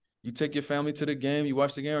 you take your family to the game, you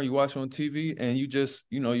watch the game, or you watch on TV, and you just,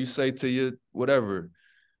 you say to you whatever,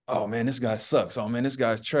 oh man, this guy sucks. Oh man, this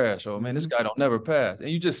guy's trash. Oh man, this guy don't never pass. And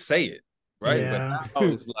you just say it, right? Yeah. But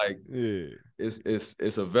now it's like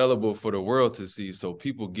it's available for the world to see. So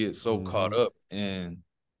people get so caught up in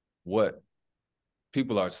what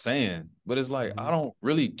people are saying. But it's like, I don't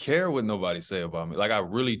really care what nobody say about me. Like, I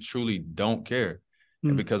really truly don't care.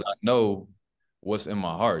 And because I know what's in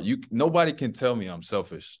my heart. Nobody can tell me I'm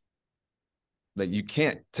selfish. Like, you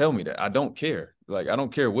can't tell me that. I don't care. Like, I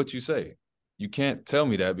don't care what you say. You can't tell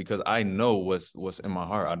me that because I know what's in my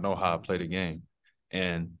heart. I know how I play the game.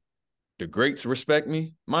 And the greats respect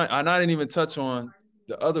me. I didn't even touch on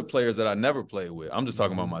the other players that I never played with. I'm just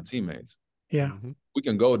talking about my teammates. Yeah. We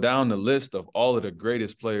can go down the list of all of the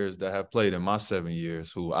greatest players that have played in my 7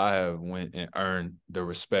 years who I have went and earned the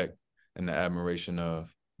respect and the admiration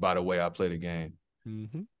of by the way I play the game.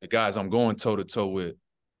 The guys I'm going toe-to-toe with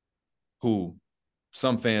who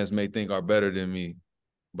some fans may think are better than me,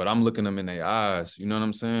 but I'm looking them in their eyes, you know what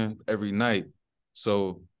I'm saying, every night.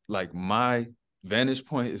 So, like, my vantage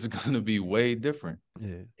point is going to be way different.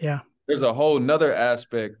 Yeah. There's a whole nother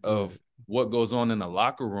aspect of what goes on in the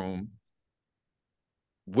locker room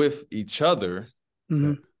with each other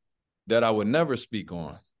that I would never speak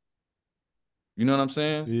on. You know what I'm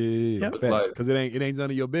saying? Yeah. Because it ain't none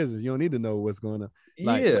of your business. You don't need to know what's going on.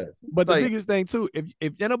 Like, but the biggest thing too,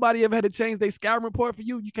 if anybody ever had to change their scouting report for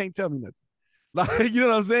you, you can't tell me nothing. Like, you know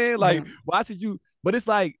what I'm saying? Like, why should you? But it's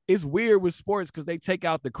like, it's weird with sports because they take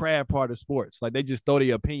out the craft part of sports. Like, they just throw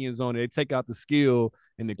their opinions on it. They take out the skill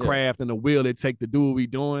and the craft and the will they take to do what we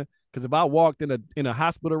doing. Because if I walked in a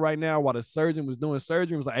hospital right now while the surgeon was doing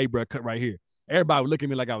surgery, it was like, hey, bro, cut right here. Everybody would look at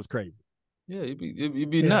me like I was crazy. Yeah, you'd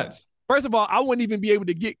be nuts. First of all, I wouldn't even be able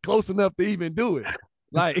to get close enough to even do it.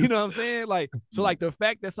 Like, you know what I'm saying? Like, so like the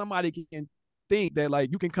fact that somebody can think that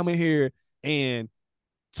like you can come in here and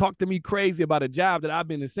talk to me crazy about a job that I've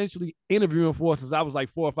been essentially interviewing for since I was like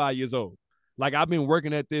 4 or 5 years old. Like, I've been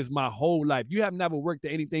working at this my whole life. You have never worked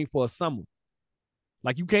at anything for a summer.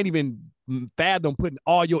 Like, you can't even fathom putting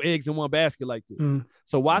all your eggs in one basket like this.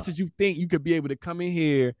 So why should you think you could be able to come in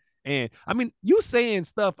here and, I mean, you saying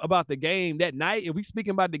stuff about the game that night, if we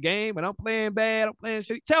speaking about the game and I'm playing bad, I'm playing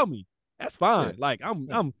shit, tell me. That's fine. Like,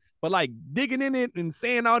 but like digging in it and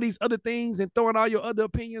saying all these other things and throwing all your other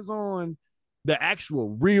opinions on the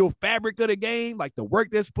actual real fabric of the game, like the work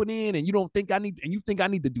that's put in, and you think I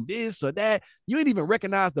need to do this or that, you ain't even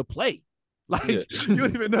recognize the play. Like, you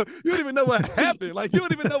don't even know what happened. Like, you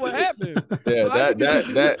don't even know what happened. Yeah,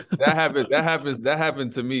 that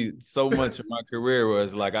happened to me so much in my career, where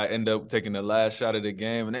it's like I end up taking the last shot of the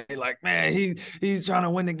game and they like, man, he's trying to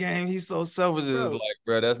win the game. He's so selfish. It's like,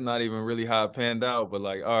 bro, that's not even really how it panned out. But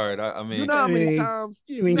like, all right, I mean, you know how many times?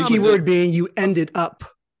 I mean, keyword being you ended up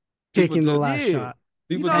taking the last shot.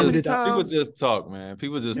 People just talk, man.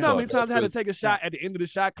 People just talk. You know how many times I had to take a shot at the end of the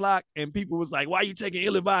shot clock and people was like, why are you taking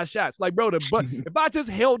ill-advised shots? Like, bro, if I just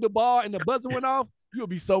held the ball and the buzzer went off, you'll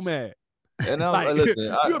be so mad. And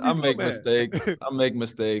listen, I make mistakes. I make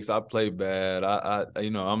mistakes. I play bad.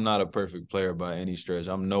 I'm not a perfect player by any stretch.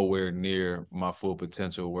 I'm nowhere near my full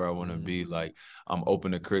potential where I want to be. Like, I'm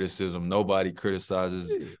open to criticism. Nobody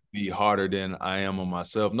criticizes me harder than I am on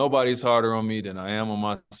myself. Nobody's harder on me than I am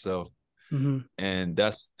on myself. And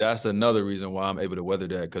that's another reason why I'm able to weather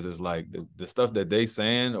that, because it's like the stuff that they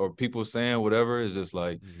saying or people saying, whatever, is just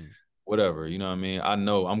like whatever, you know what I mean? I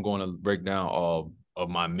know I'm going to break down all of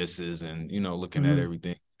my misses and, looking at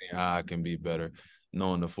everything, how I can be better,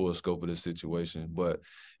 knowing the full scope of the situation. But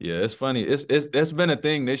yeah, it's funny. It's been a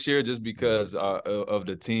thing this year just because of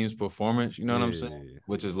the team's performance, you know what I'm saying?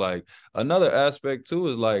 Which is like another aspect too,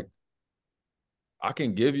 is like I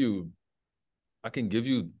can give you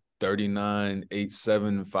 39, 8,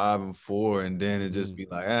 7, 5, and 4, and then it just be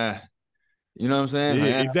like, you know what I'm saying?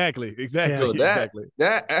 Yeah, like, exactly. So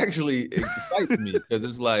that actually excites me, because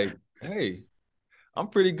it's like, hey, I'm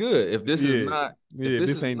pretty good. If this is not, if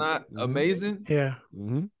this is not amazing,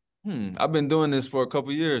 I've been doing this for a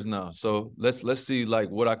couple years now. So let's see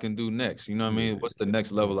like what I can do next. You know what I mean? What's the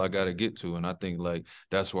next level I got to get to? And I think like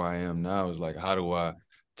that's where I am now. Is like, how do I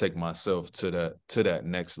take myself to that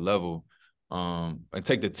next level? And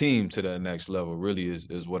take the team to that next level really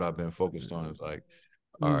is what I've been focused on. Is like,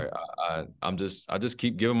 all right, I just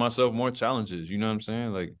keep giving myself more challenges. You know what I'm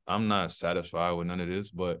saying? Like, I'm not satisfied with none of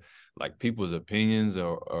this, but like people's opinions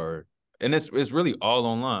are and it's really all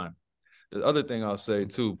online. The other thing I'll say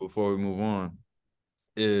too before we move on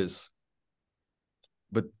is,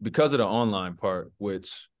 but because of the online part,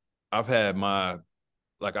 which I've had my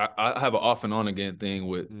like I have an off and on again thing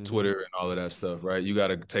with Twitter and all of that stuff, right? You got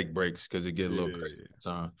to take breaks because it get a little crazy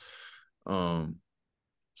sometimes.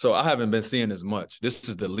 So I haven't been seeing as much. This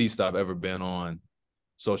is the least I've ever been on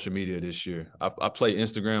social media this year. I play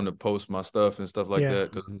Instagram to post my stuff and stuff like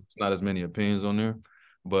that because it's not as many opinions on there.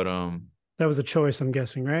 But that was a choice, I'm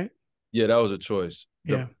guessing, right? Yeah, that was a choice.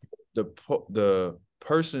 Yeah. The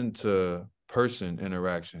person to person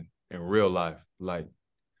interaction in real life, like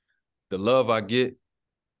the love I get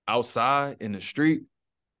outside in the street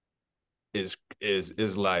is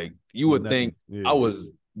like you would think I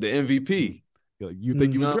was the MVP. You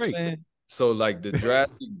think you was great. So like the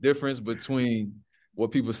drastic difference between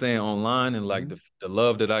what people saying online and like the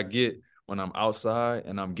love that I get when I'm outside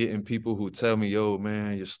and I'm getting people who tell me, yo,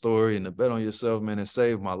 man, your story and the bet on yourself, man, it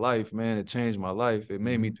saved my life, man. It changed my life. It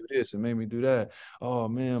made me do this. It made me do that. Oh,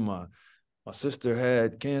 man, my sister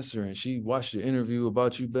had cancer and she watched your interview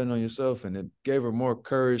about you betting on yourself and it gave her more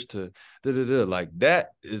courage to da-da-da. Like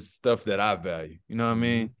that is stuff that I value. You know what I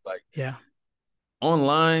mean? Like, yeah.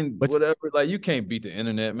 Online, whatever, like you can't beat the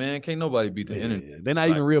internet, man. Can't nobody beat the internet. They're not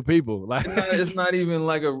even real people. Like it's not even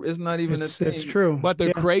a thing. It's true. But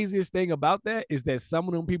the craziest thing about that is that some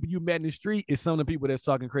of them people you met in the street is some of the people that's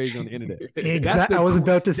talking crazy on the internet. Exactly. I was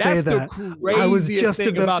about to say that. I was just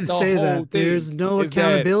about to say that. There's no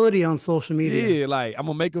accountability on social media. Yeah, like I'm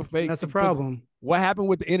gonna make a fake. That's a problem. What happened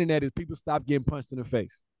with the internet is people stopped getting punched in the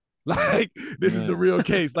face. Like this is the real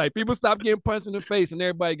case. Like people stopped getting punched in the face and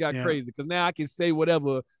everybody got crazy because now I can say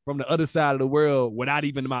whatever from the other side of the world without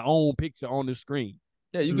even my own picture on the screen.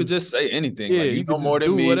 Yeah, you could just say anything. Yeah, like, you know more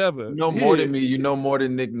than me. Whatever. You know more than me. You know more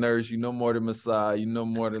than Nick Nurse. You know more than Masai. You know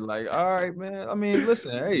more than like, all right, man. I mean,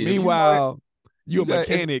 listen, hey. Meanwhile, you a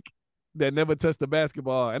mechanic that never touched a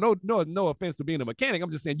basketball. And no offense to being a mechanic.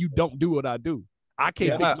 I'm just saying you don't do what I do. I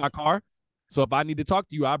can't fix my car. So if I need to talk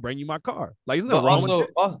to you, I'll bring you my car. Like, isn't that wrong with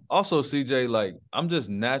that? Also, CJ, like, I'm just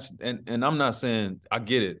natural, and I'm not saying I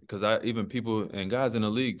get it, because even people and guys in the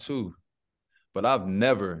league too, but I've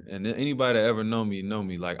never, and anybody that ever know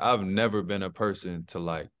me, like, I've never been a person to,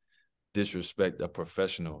 like, disrespect a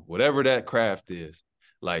professional, whatever that craft is.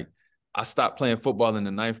 Like, I stopped playing football in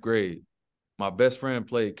the 9th grade. My best friend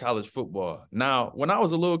played college football. Now, when I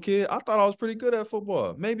was a little kid, I thought I was pretty good at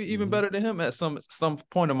football, maybe even better than him at some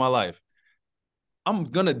point in my life. I'm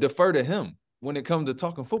going to defer to him when it comes to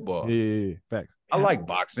talking football. Yeah, facts. I like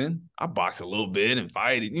boxing. I box a little bit and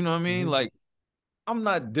fight it. You know what I mean? Like, I'm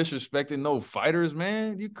not disrespecting no fighters,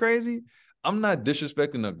 man. You crazy? I'm not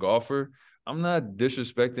disrespecting a golfer. I'm not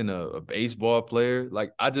disrespecting a baseball player.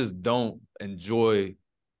 Like, I just don't enjoy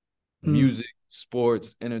music,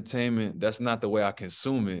 sports, entertainment. That's not the way I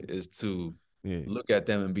consume it, is to look at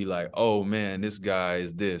them and be like, oh, man, this guy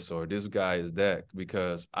is this or this guy is that,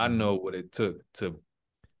 because I know what it took to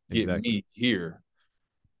get me here.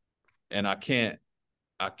 And I can't,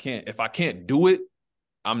 if I can't do it,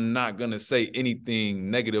 I'm not going to say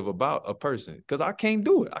anything negative about a person because I can't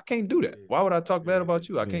do it. I can't do that. Why would I talk bad about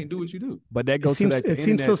you? I can't do what you do. But that goes it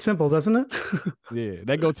seems so simple, doesn't it? Yeah,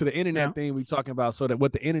 that goes to the internet thing we talking about. So that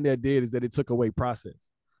what the internet did is that it took away process.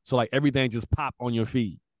 So like everything just pop on your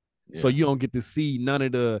feed. So you don't get to see none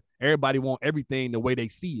of everybody want everything the way they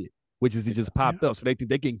see it, which is it just popped up. So they think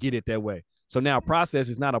they can get it that way. So now process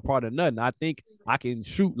is not a part of nothing. I think I can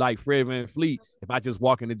shoot like Fred VanVleet if I just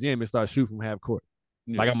walk in the gym and start shooting from half court.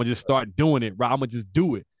 Like I'm gonna just start doing it, right? I'm gonna just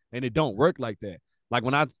do it. And it don't work like that. Like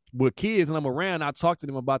when I with kids and I'm around, I talk to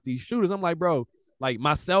them about these shooters. I'm like, bro, like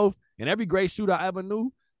myself and every great shooter I ever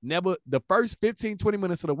knew, never the first 15, 20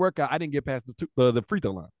 minutes of the workout, I didn't get past the free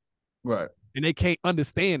throw line. Right. And they can't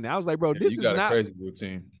understand that. I was like, bro, this is not a crazy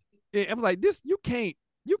routine. Yeah, I was like, this, you can't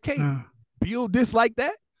build this like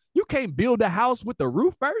that. You can't build a house with the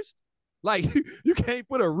roof first. Like you can't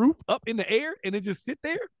put a roof up in the air and it just sit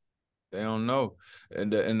there. They don't know.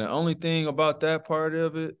 And the only thing about that part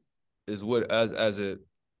of it is what as it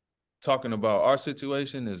talking about our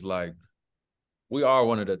situation is like we are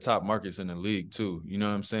one of the top markets in the league too. You know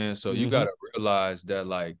what I'm saying? So you gotta realize that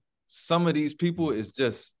like some of these people is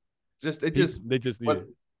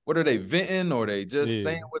what are they venting, or they just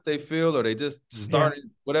saying what they feel, or they just starting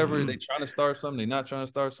whatever they trying to start something, they not trying to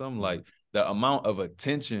start something. Like the amount of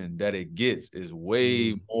attention that it gets is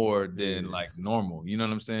way more than like normal. You know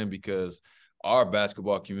what I'm saying? Because our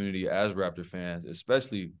basketball community as Raptor fans,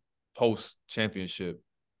 especially post championship,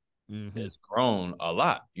 has grown a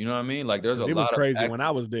lot. You know what I mean? Like there's a It was lot of crazy when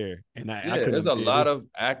I was there, and I couldn't. there's a lot of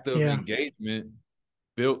active engagement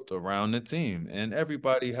built around the team, and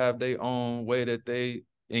everybody have their own way that they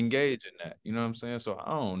engage in that. You know what I'm saying? So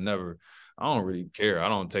I don't really care. I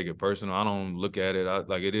don't take it personal. I don't look at it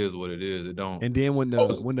like it is what it is. It don't. And then when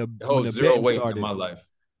the zero betting weight started in my life.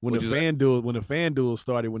 When the FanDuel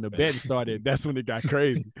started, when the betting started, that's when it got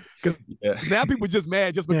crazy. Because now people just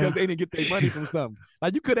mad just because they didn't get their money from something.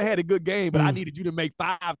 Like you could have had a good game, but I needed you to make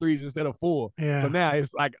 5 threes instead of 4. So now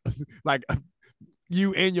it's like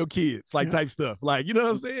you and your kids, type stuff. Like, you know what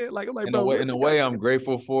I'm saying? Like I'm like, in a way, I'm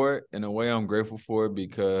grateful for it. In a way, I'm grateful for it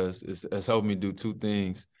because it's helped me do 2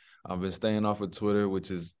 things. I've been staying off of Twitter, which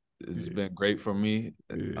it's been great for me.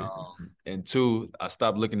 And 2, I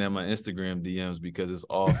stopped looking at my Instagram DMs because it's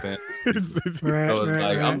all fantasy.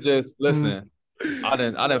 I'm just listen. I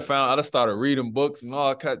done started reading books and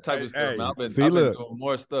all type of stuff. I've been doing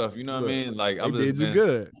more stuff. You know what I mean? Like I'm just you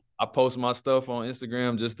good. I post my stuff on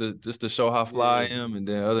Instagram just to show how fly I am, and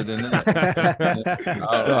then other than that,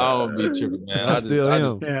 I don't be tripping,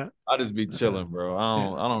 man. I just be chilling, bro.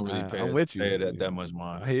 I don't really pay that much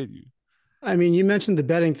mind. I hear you. I mean, you mentioned the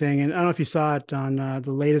betting thing, and I don't know if you saw it on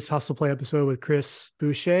the latest Hustle Play episode with Chris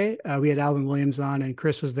Boucher. We had Alvin Williams on, and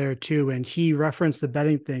Chris was there too, and he referenced the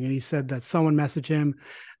betting thing, and he said that someone messaged him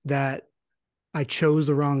that I chose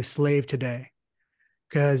the wrong slave today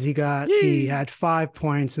because he had 5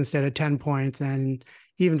 points instead of 10 points, and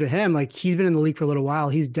even to him, like he's been in the league for a little while,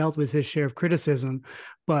 he's dealt with his share of criticism,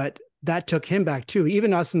 but that took him back too.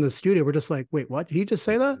 Even us in the studio, we're just like, wait, what? Did he just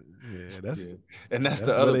say that? And that's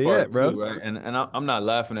the other part too, right? And I'm not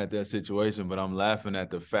laughing at that situation, but I'm laughing at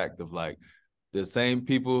the fact of like the same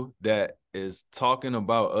people that is talking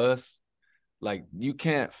about us, like you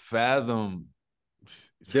can't fathom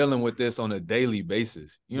dealing with this on a daily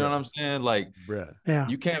basis. You know what I'm saying? Like,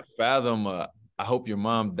 you can't fathom I hope your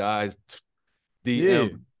mom dies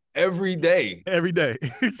DM. Every day. Every day you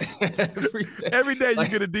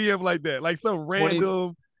get a DM like that, like some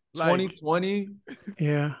random 2020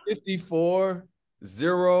 54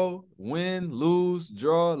 0 win lose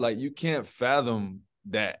draw. Like you can't fathom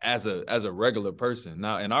that as a regular person.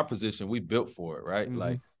 Now in our position we built for it, right?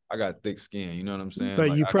 Like I got thick skin, you know what I'm saying? But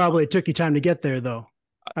like, took you time to get there though,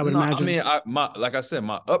 I would imagine. I mean, like I said,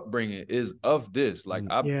 my upbringing is of this. Like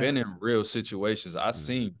I've been in real situations. I've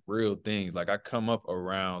seen real things. Like I come up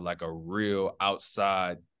around like a real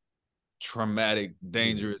outside, traumatic,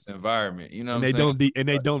 dangerous environment. You know what I'm saying?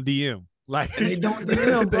 They don't DM. Like and they don't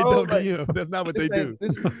DM. They don't DM. That's not what they do.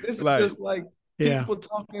 This is just like people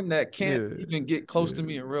talking that can't even get close to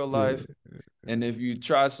me in real life. And if you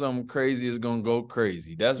try something crazy, it's gonna go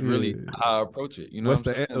crazy. That's really how I approach it. You know, what's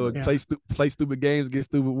the play stupid games, get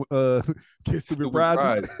stupid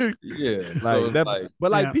prizes.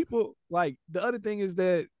 Like people, like the other thing is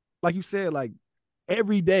that, like you said, like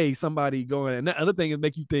every day somebody going, and the other thing is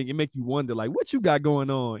make you wonder, like what you got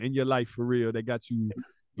going on in your life for real that got you,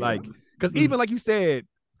 like, because even like you said,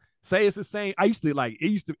 say it's the same. And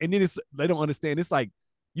then they don't understand. It's like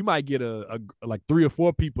you might get a like 3 or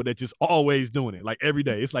 4 people that just always doing it, like every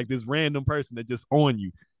day. It's like this random person that just on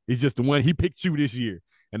you. It's just the one he picked you this year,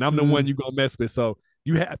 and I'm the one you gonna mess with. So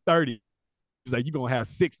you have 30. It's like you're gonna have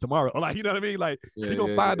 6 tomorrow. Like, you know what I mean? Like you're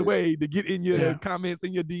gonna find a way to get in your comments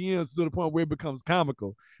and your DMs to the point where it becomes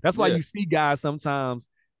comical. That's why you see guys sometimes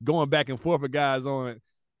going back and forth with guys on,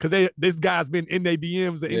 because this guy's been in their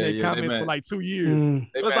DMs and in their comments for like 2 years. So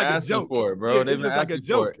it's like a joke for it, bro. It's just like a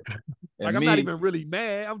joke. Like I'm not even really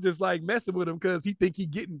mad. I'm just like messing with him because he think he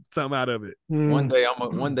getting something out of it. One day I'm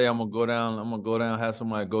gonna go down. I'm gonna go down, have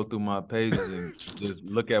somebody go through my pages and just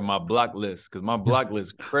look at my block list, because my block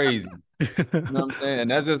list crazy. You know what I'm saying?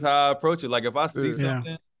 And that's just how I approach it. Like if I see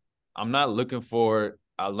something, I'm not looking for it.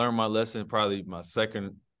 I learned my lesson probably my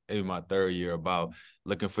second, maybe my third year about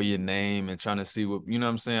looking for your name and trying to see what, you know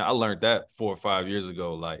what I'm saying? I learned that 4 or 5 years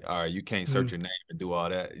ago. Like, all right, you can't search your name and do all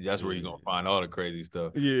that. That's where you're going to find all the crazy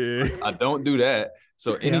stuff. Yeah. I don't do that.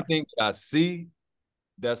 So anything that I see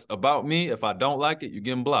that's about me, if I don't like it, you're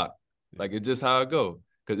getting blocked. Like, it's just how it go.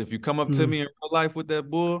 Because if you come up to me in real life with that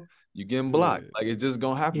bull, you're getting blocked. Like, it's just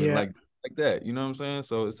going to happen like that. You know what I'm saying?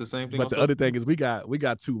 So it's the same thing. But the other thing is we got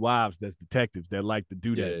 2 wives that's detectives that like to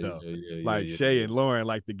do that though. Like Shay and Lauren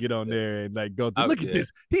like to get on there and like go through. Look at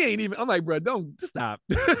this. He ain't even. I'm like, bro, don't just stop.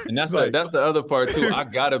 And that's that's the other part too. I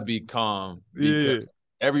gotta be calm because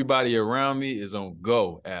everybody around me is on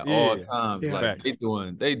go at all times. Like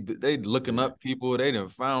they looking up people. They done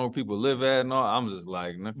found where people live at and all. I'm just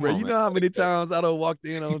like, bro, you know how many times I done walked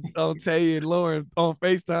in on Tay and Lauren on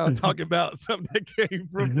FaceTime talking about something that came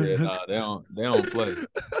from they don't play.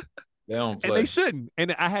 They don't And they play. shouldn't.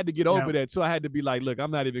 And I had to get over that too. I had to be like, look,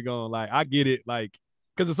 I'm not even going, like, I get it. Like,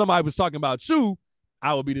 because if somebody was talking about you,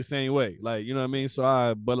 I would be the same way. Like, you know what I mean?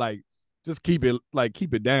 So but like, just keep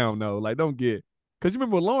it down though. Like, don't get, because you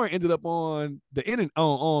remember Lauren ended up on the internet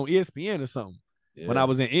on ESPN or something when I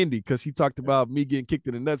was in Indy, because he talked about me getting kicked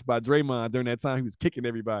in the nuts by Draymond during that time he was kicking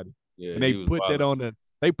everybody. Yeah, and they put that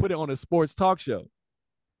on a sports talk show.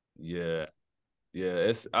 Yeah.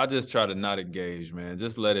 Yeah, I just try to not engage, man.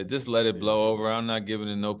 Just let it blow over. I'm not giving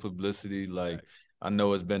it no publicity. Like, I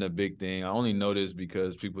know it's been a big thing. I only know this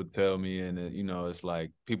because people tell me, and it's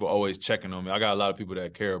like people always checking on me. I got a lot of people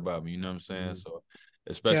that care about me, you know what I'm saying? Mm-hmm. So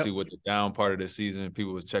especially with the down part of the season,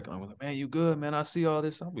 people was checking on me, like, man, you good, man? I see all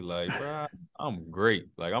this. I'll be like, bro, I'm great.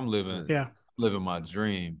 Like, I'm living my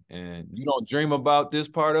dream. And you don't dream about this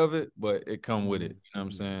part of it, but it come with it. You know what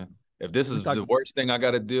I'm saying? If this is the worst thing I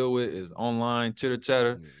got to deal with is online chitter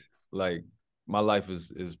chatter, like, my life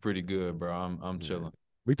is pretty good, bro. I'm chilling.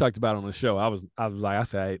 We talked about it on the show. I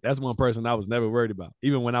said, hey, that's one person I was never worried about.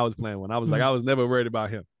 Even when I was playing one, I was like, I was never worried about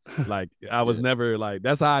him. Like, I was never like,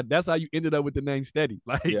 that's how you ended up with the name Steady.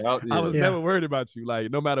 Like, I was never worried about you. Like,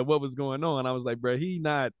 no matter what was going on, I was like, bro, he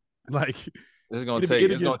not like. It's gonna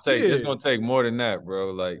take more than that, bro.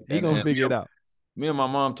 Like, he gonna figure it out. Me and my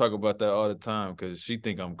mom talk about that all the time because she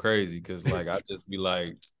think I'm crazy. Because like I just be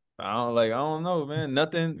like, I don't know, man.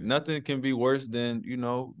 Nothing can be worse than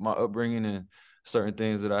my upbringing and certain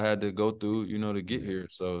things that I had to go through, to get here.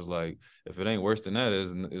 So it's like, if it ain't worse than that,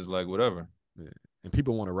 it's like whatever. Yeah. And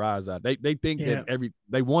people want to rise out. They think that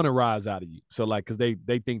they want to rise out of you. So like, because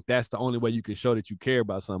they think that's the only way you can show that you care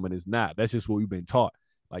about something. It's not. That's just what we've been taught.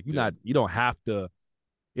 Like, you don't have to.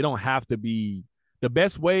 It don't have to be the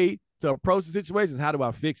best way to approach the situation. How do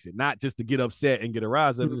I fix it? Not just to get upset and get a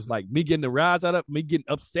rise up. It's just like me getting the rise out of me getting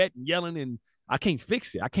upset and yelling, and I can't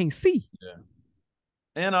fix it. I can't see. Yeah.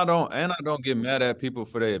 And I don't get mad at people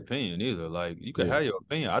for their opinion either. Like, you can have your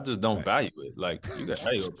opinion. I just don't value it. Like, you can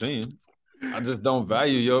have your opinion. I just don't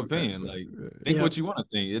value your opinion. Like, think what you want to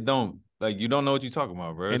think. It don't, like, you don't know what you're talking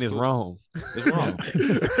about, bro. And it's wrong. It's wrong.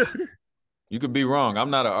 You could be wrong. I'm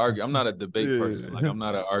not a debate person. Like, I'm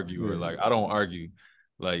not an arguer. Like, I don't argue.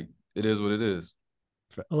 Like, it is what it is.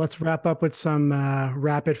 Well, let's wrap up with some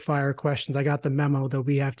rapid fire questions. I got the memo that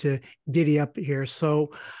we have to giddy up here. So,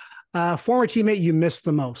 former teammate you missed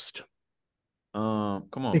the most? Come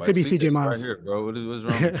on. It could be CJ Miles. Right here, bro. What's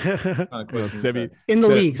wrong with you? In the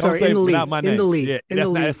league. Sorry, in the league. In the league. Yeah, in the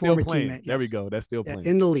league. That's still playing. Teammate, there we go. That's still playing.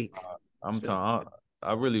 In the league. I'm telling.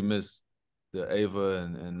 I really miss the Ava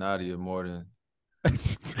and Nadia more than.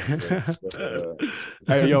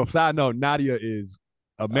 Hey, yo, side note, Nadia is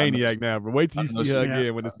a maniac now, but wait till you see her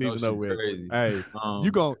again when the season over with. Hey,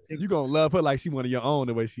 you gonna love her like she one of your own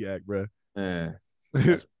the way she act, bro. Yeah,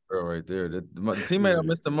 that's girl right there. My teammate I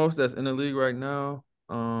miss the most that's in the league right now.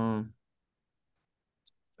 Damn,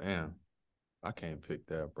 I can't pick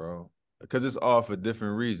that, bro, because it's all for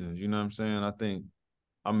different reasons. You know what I'm saying? I think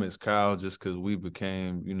I miss Kyle just because we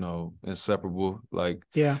became, inseparable. Like,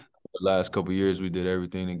 the last couple of years we did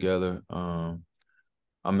everything together.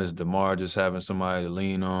 I miss DeMar just having somebody to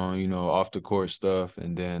lean on, off the court stuff.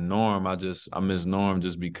 And then Norm, I miss Norm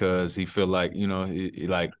just because he feel like, he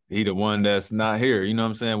the one that's not here. You know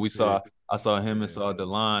what I'm saying? I saw him and saw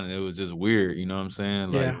DeLon, and it was just weird. You know what I'm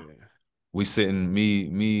saying? Like, we sitting,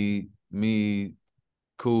 me,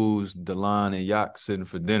 Kuz, DeLon, and Yak sitting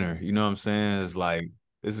for dinner. You know what I'm saying? It's like,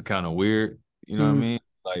 this is kind of weird. You know what I mean?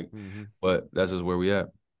 Like, but that's just where we at.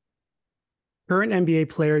 Current NBA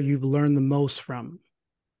player you've learned the most from?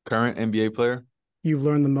 Current NBA player? You've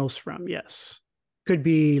learned the most from, yes. Could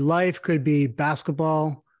be life, could be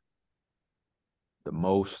basketball. The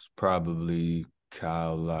most, probably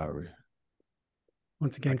Kyle Lowry.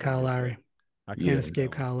 Once again, Kyle Lowry. I can't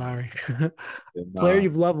escape Kyle Lowry. Nah. Player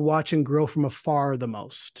you've loved watching grow from afar the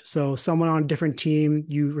most. So someone on a different team,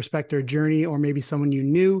 you respect their journey, or maybe someone you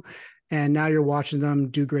knew, and now you're watching them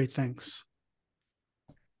do great things.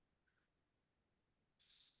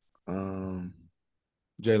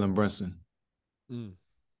 Jalen Brunson.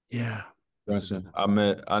 Yeah. Brunson. I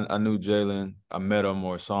knew Jalen. I met him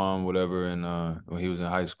or saw him, whatever, and when he was in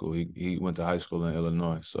high school. He went to high school in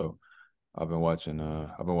Illinois. So I've been watching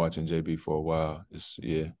JB for a while.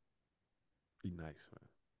 Be nice, man.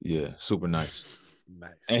 Yeah, super nice.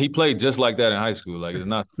 Nice. And he played just like that in high school. Like, it's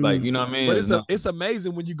not like, you know what I mean? But it's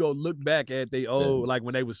amazing when you go look back at they old, like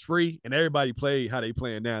when they was free and everybody played how they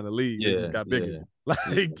playing now in the league. They just got bigger.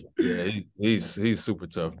 He's super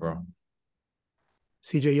tough, bro.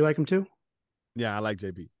 CJ, you like him too? Yeah, I like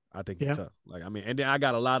JB. I think he's tough. Like, I mean, and then I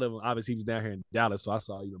got a lot of, obviously he was down here in Dallas, so I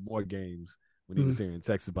saw even more games when he was here in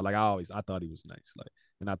Texas. But like I thought he was nice. Like,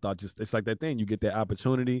 And I thought just it's like that thing. You get that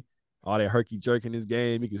opportunity, all that herky jerk in this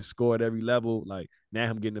game. He can score at every level. Like now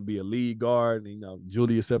I'm getting to be a lead guard. And,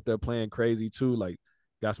 Julius up there playing crazy too. Like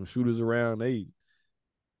got some shooters around. They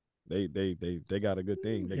got a good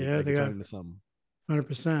thing. They can turn into something.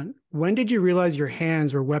 100%. When did you realize your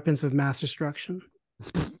hands were weapons of mass destruction?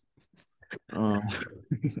 I've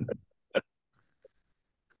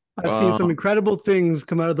seen some incredible things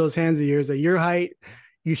come out of those hands of yours. At your height,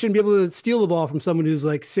 you shouldn't be able to steal the ball from someone who's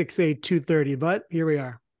like 6'8", 230, but here we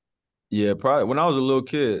are. Yeah, probably when I was a little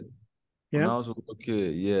kid. Yeah. When I was a little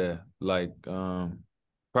kid, yeah. Like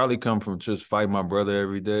probably come from just fighting my brother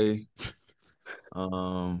every day.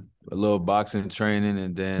 A little boxing training,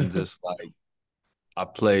 and then just like I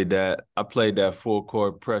played that full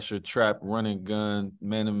court pressure trap running gun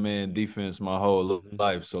man-to-man defense my whole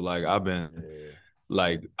life. So like I've been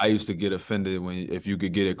like I used to get offended if you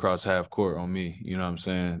could get it across half court on me. You know what I'm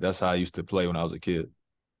saying? That's how I used to play when I was a kid.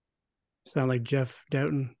 Sound like Jeff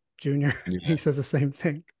Doughton Jr. Yeah. He says the same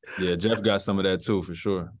thing. Yeah, Jeff got some of that too for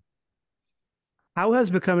sure. How has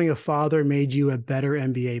becoming a father made you a better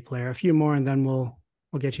NBA player? A few more and then we'll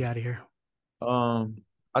get you out of here.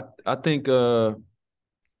 I think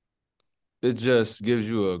it just gives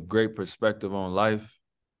you a great perspective on life.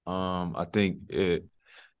 I think it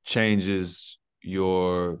changes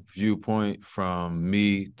your viewpoint from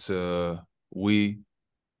me to we.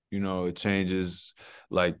 It changes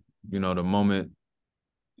like, the moment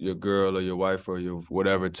your girl or your wife or your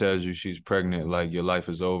whatever tells you she's pregnant, like your life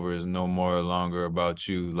is over, is no more longer about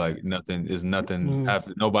you. Like nothing.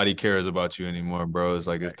 Nobody cares about you anymore, bro. It's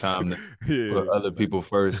like it's time to put other people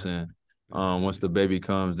first. And once the baby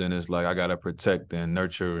comes, then it's like I gotta protect and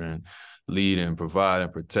nurture and lead and provide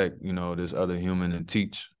and protect, this other human and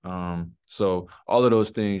teach. So all of those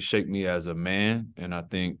things shape me as a man. And I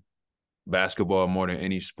think basketball, more than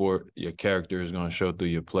any sport, your character is gonna show through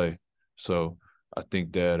your play. So I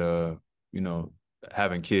think that,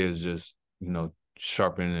 having kids just,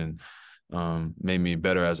 sharpened and made me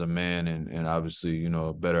better as a man and obviously,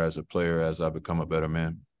 better as a player as I become a better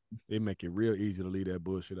man. They make it real easy to leave that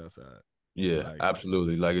bullshit outside. Yeah,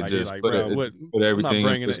 absolutely. Like it just like, put everything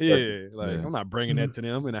in perspective. I'm not bringing that to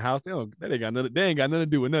them in the house. They ain't got nothing to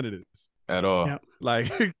do with none of this. At all. Yeah.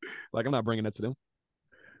 Like I'm not bringing that to them.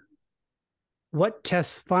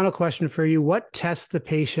 Final question for you. What tests the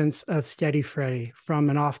patience of Steady Freddy from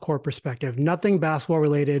an off-court perspective? Nothing basketball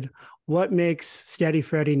related. What makes Steady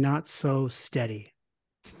Freddy not so steady?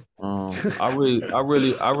 I really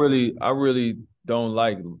don't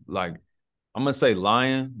like I'm gonna say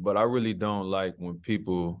lying, but I really don't like when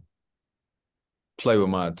people play with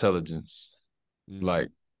my intelligence. Like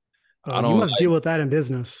I don't. You must deal with that in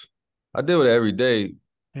business. I deal with it every day.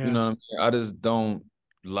 Yeah. You know what I mean? I just don't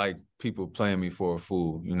like people playing me for a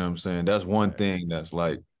fool. You know what I'm saying? That's one thing that's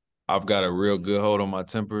like I've got a real good hold on my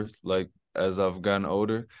temper, like as I've gotten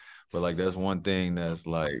older. But like that's one thing that's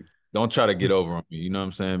like, don't try to get over on me. You know what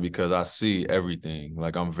I'm saying? Because I see everything.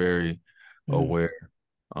 Like I'm very aware.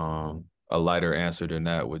 A lighter answer than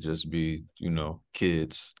that would just be,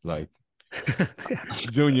 kids. Like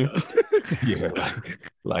Junior. Yeah,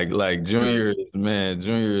 like Junior is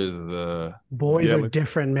boys are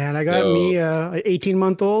different, man. I got me an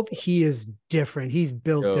 18-month-old. He is different. He's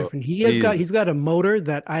built different. He's got a motor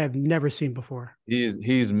that I have never seen before.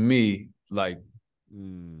 He's me, like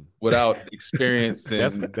without experience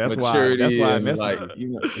and that's maturity. Why I and mess like with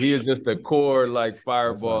you. He is just the core like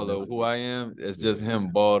fireball of who I am. It's just him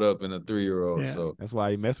balled up in a 3-year-old. Yeah. So that's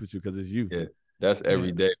why he mess with you, because it's you. Yeah, that's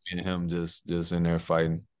every day. Me and him just in there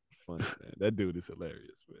fighting. Funny, man. That dude is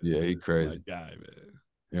hilarious, man. Yeah, he crazy guy, man.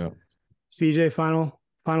 Yeah. CJ, final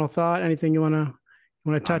thought. Anything you wanna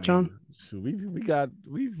touch on? We got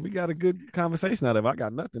a good conversation out of it. I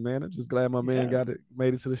got nothing, man. I'm just glad my man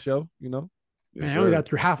made it to the show. Yes, man, we got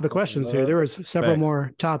through half the questions here. There was several more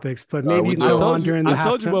topics, but maybe you can go on during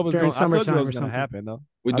the summertime or something. Happen, though.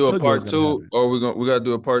 We do a part 2, or we got to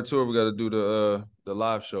do a part 2, or we got to do the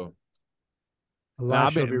live show. The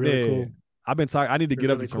live show would be really cool. I've been talking. I need to get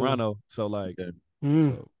up to Toronto, so like,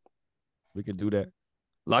 so we can do that.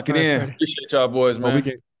 Lock it in. Freddie. Appreciate y'all, boys, man.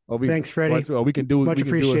 Thanks, Freddie. We can do Much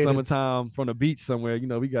it summertime from the beach somewhere.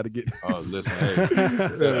 We got to get. Oh, listen,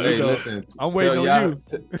 hey, listen. I'm waiting on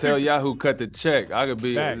you. Tell Yahoo cut the check. I could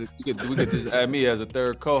be. We could just add me as a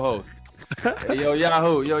third co-host. Hey, yo,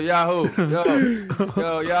 Yahoo. Yo, Yahoo.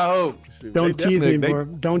 Don't tease me, bro.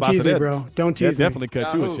 Don't tease me, bro. Don't tease me. Definitely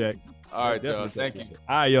cut you a check. All right, y'all. Thank you.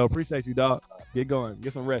 All right, yo. Appreciate you, dog. Get going.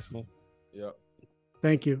 Get some rest, man. Yep.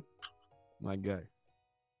 Thank you. My guy.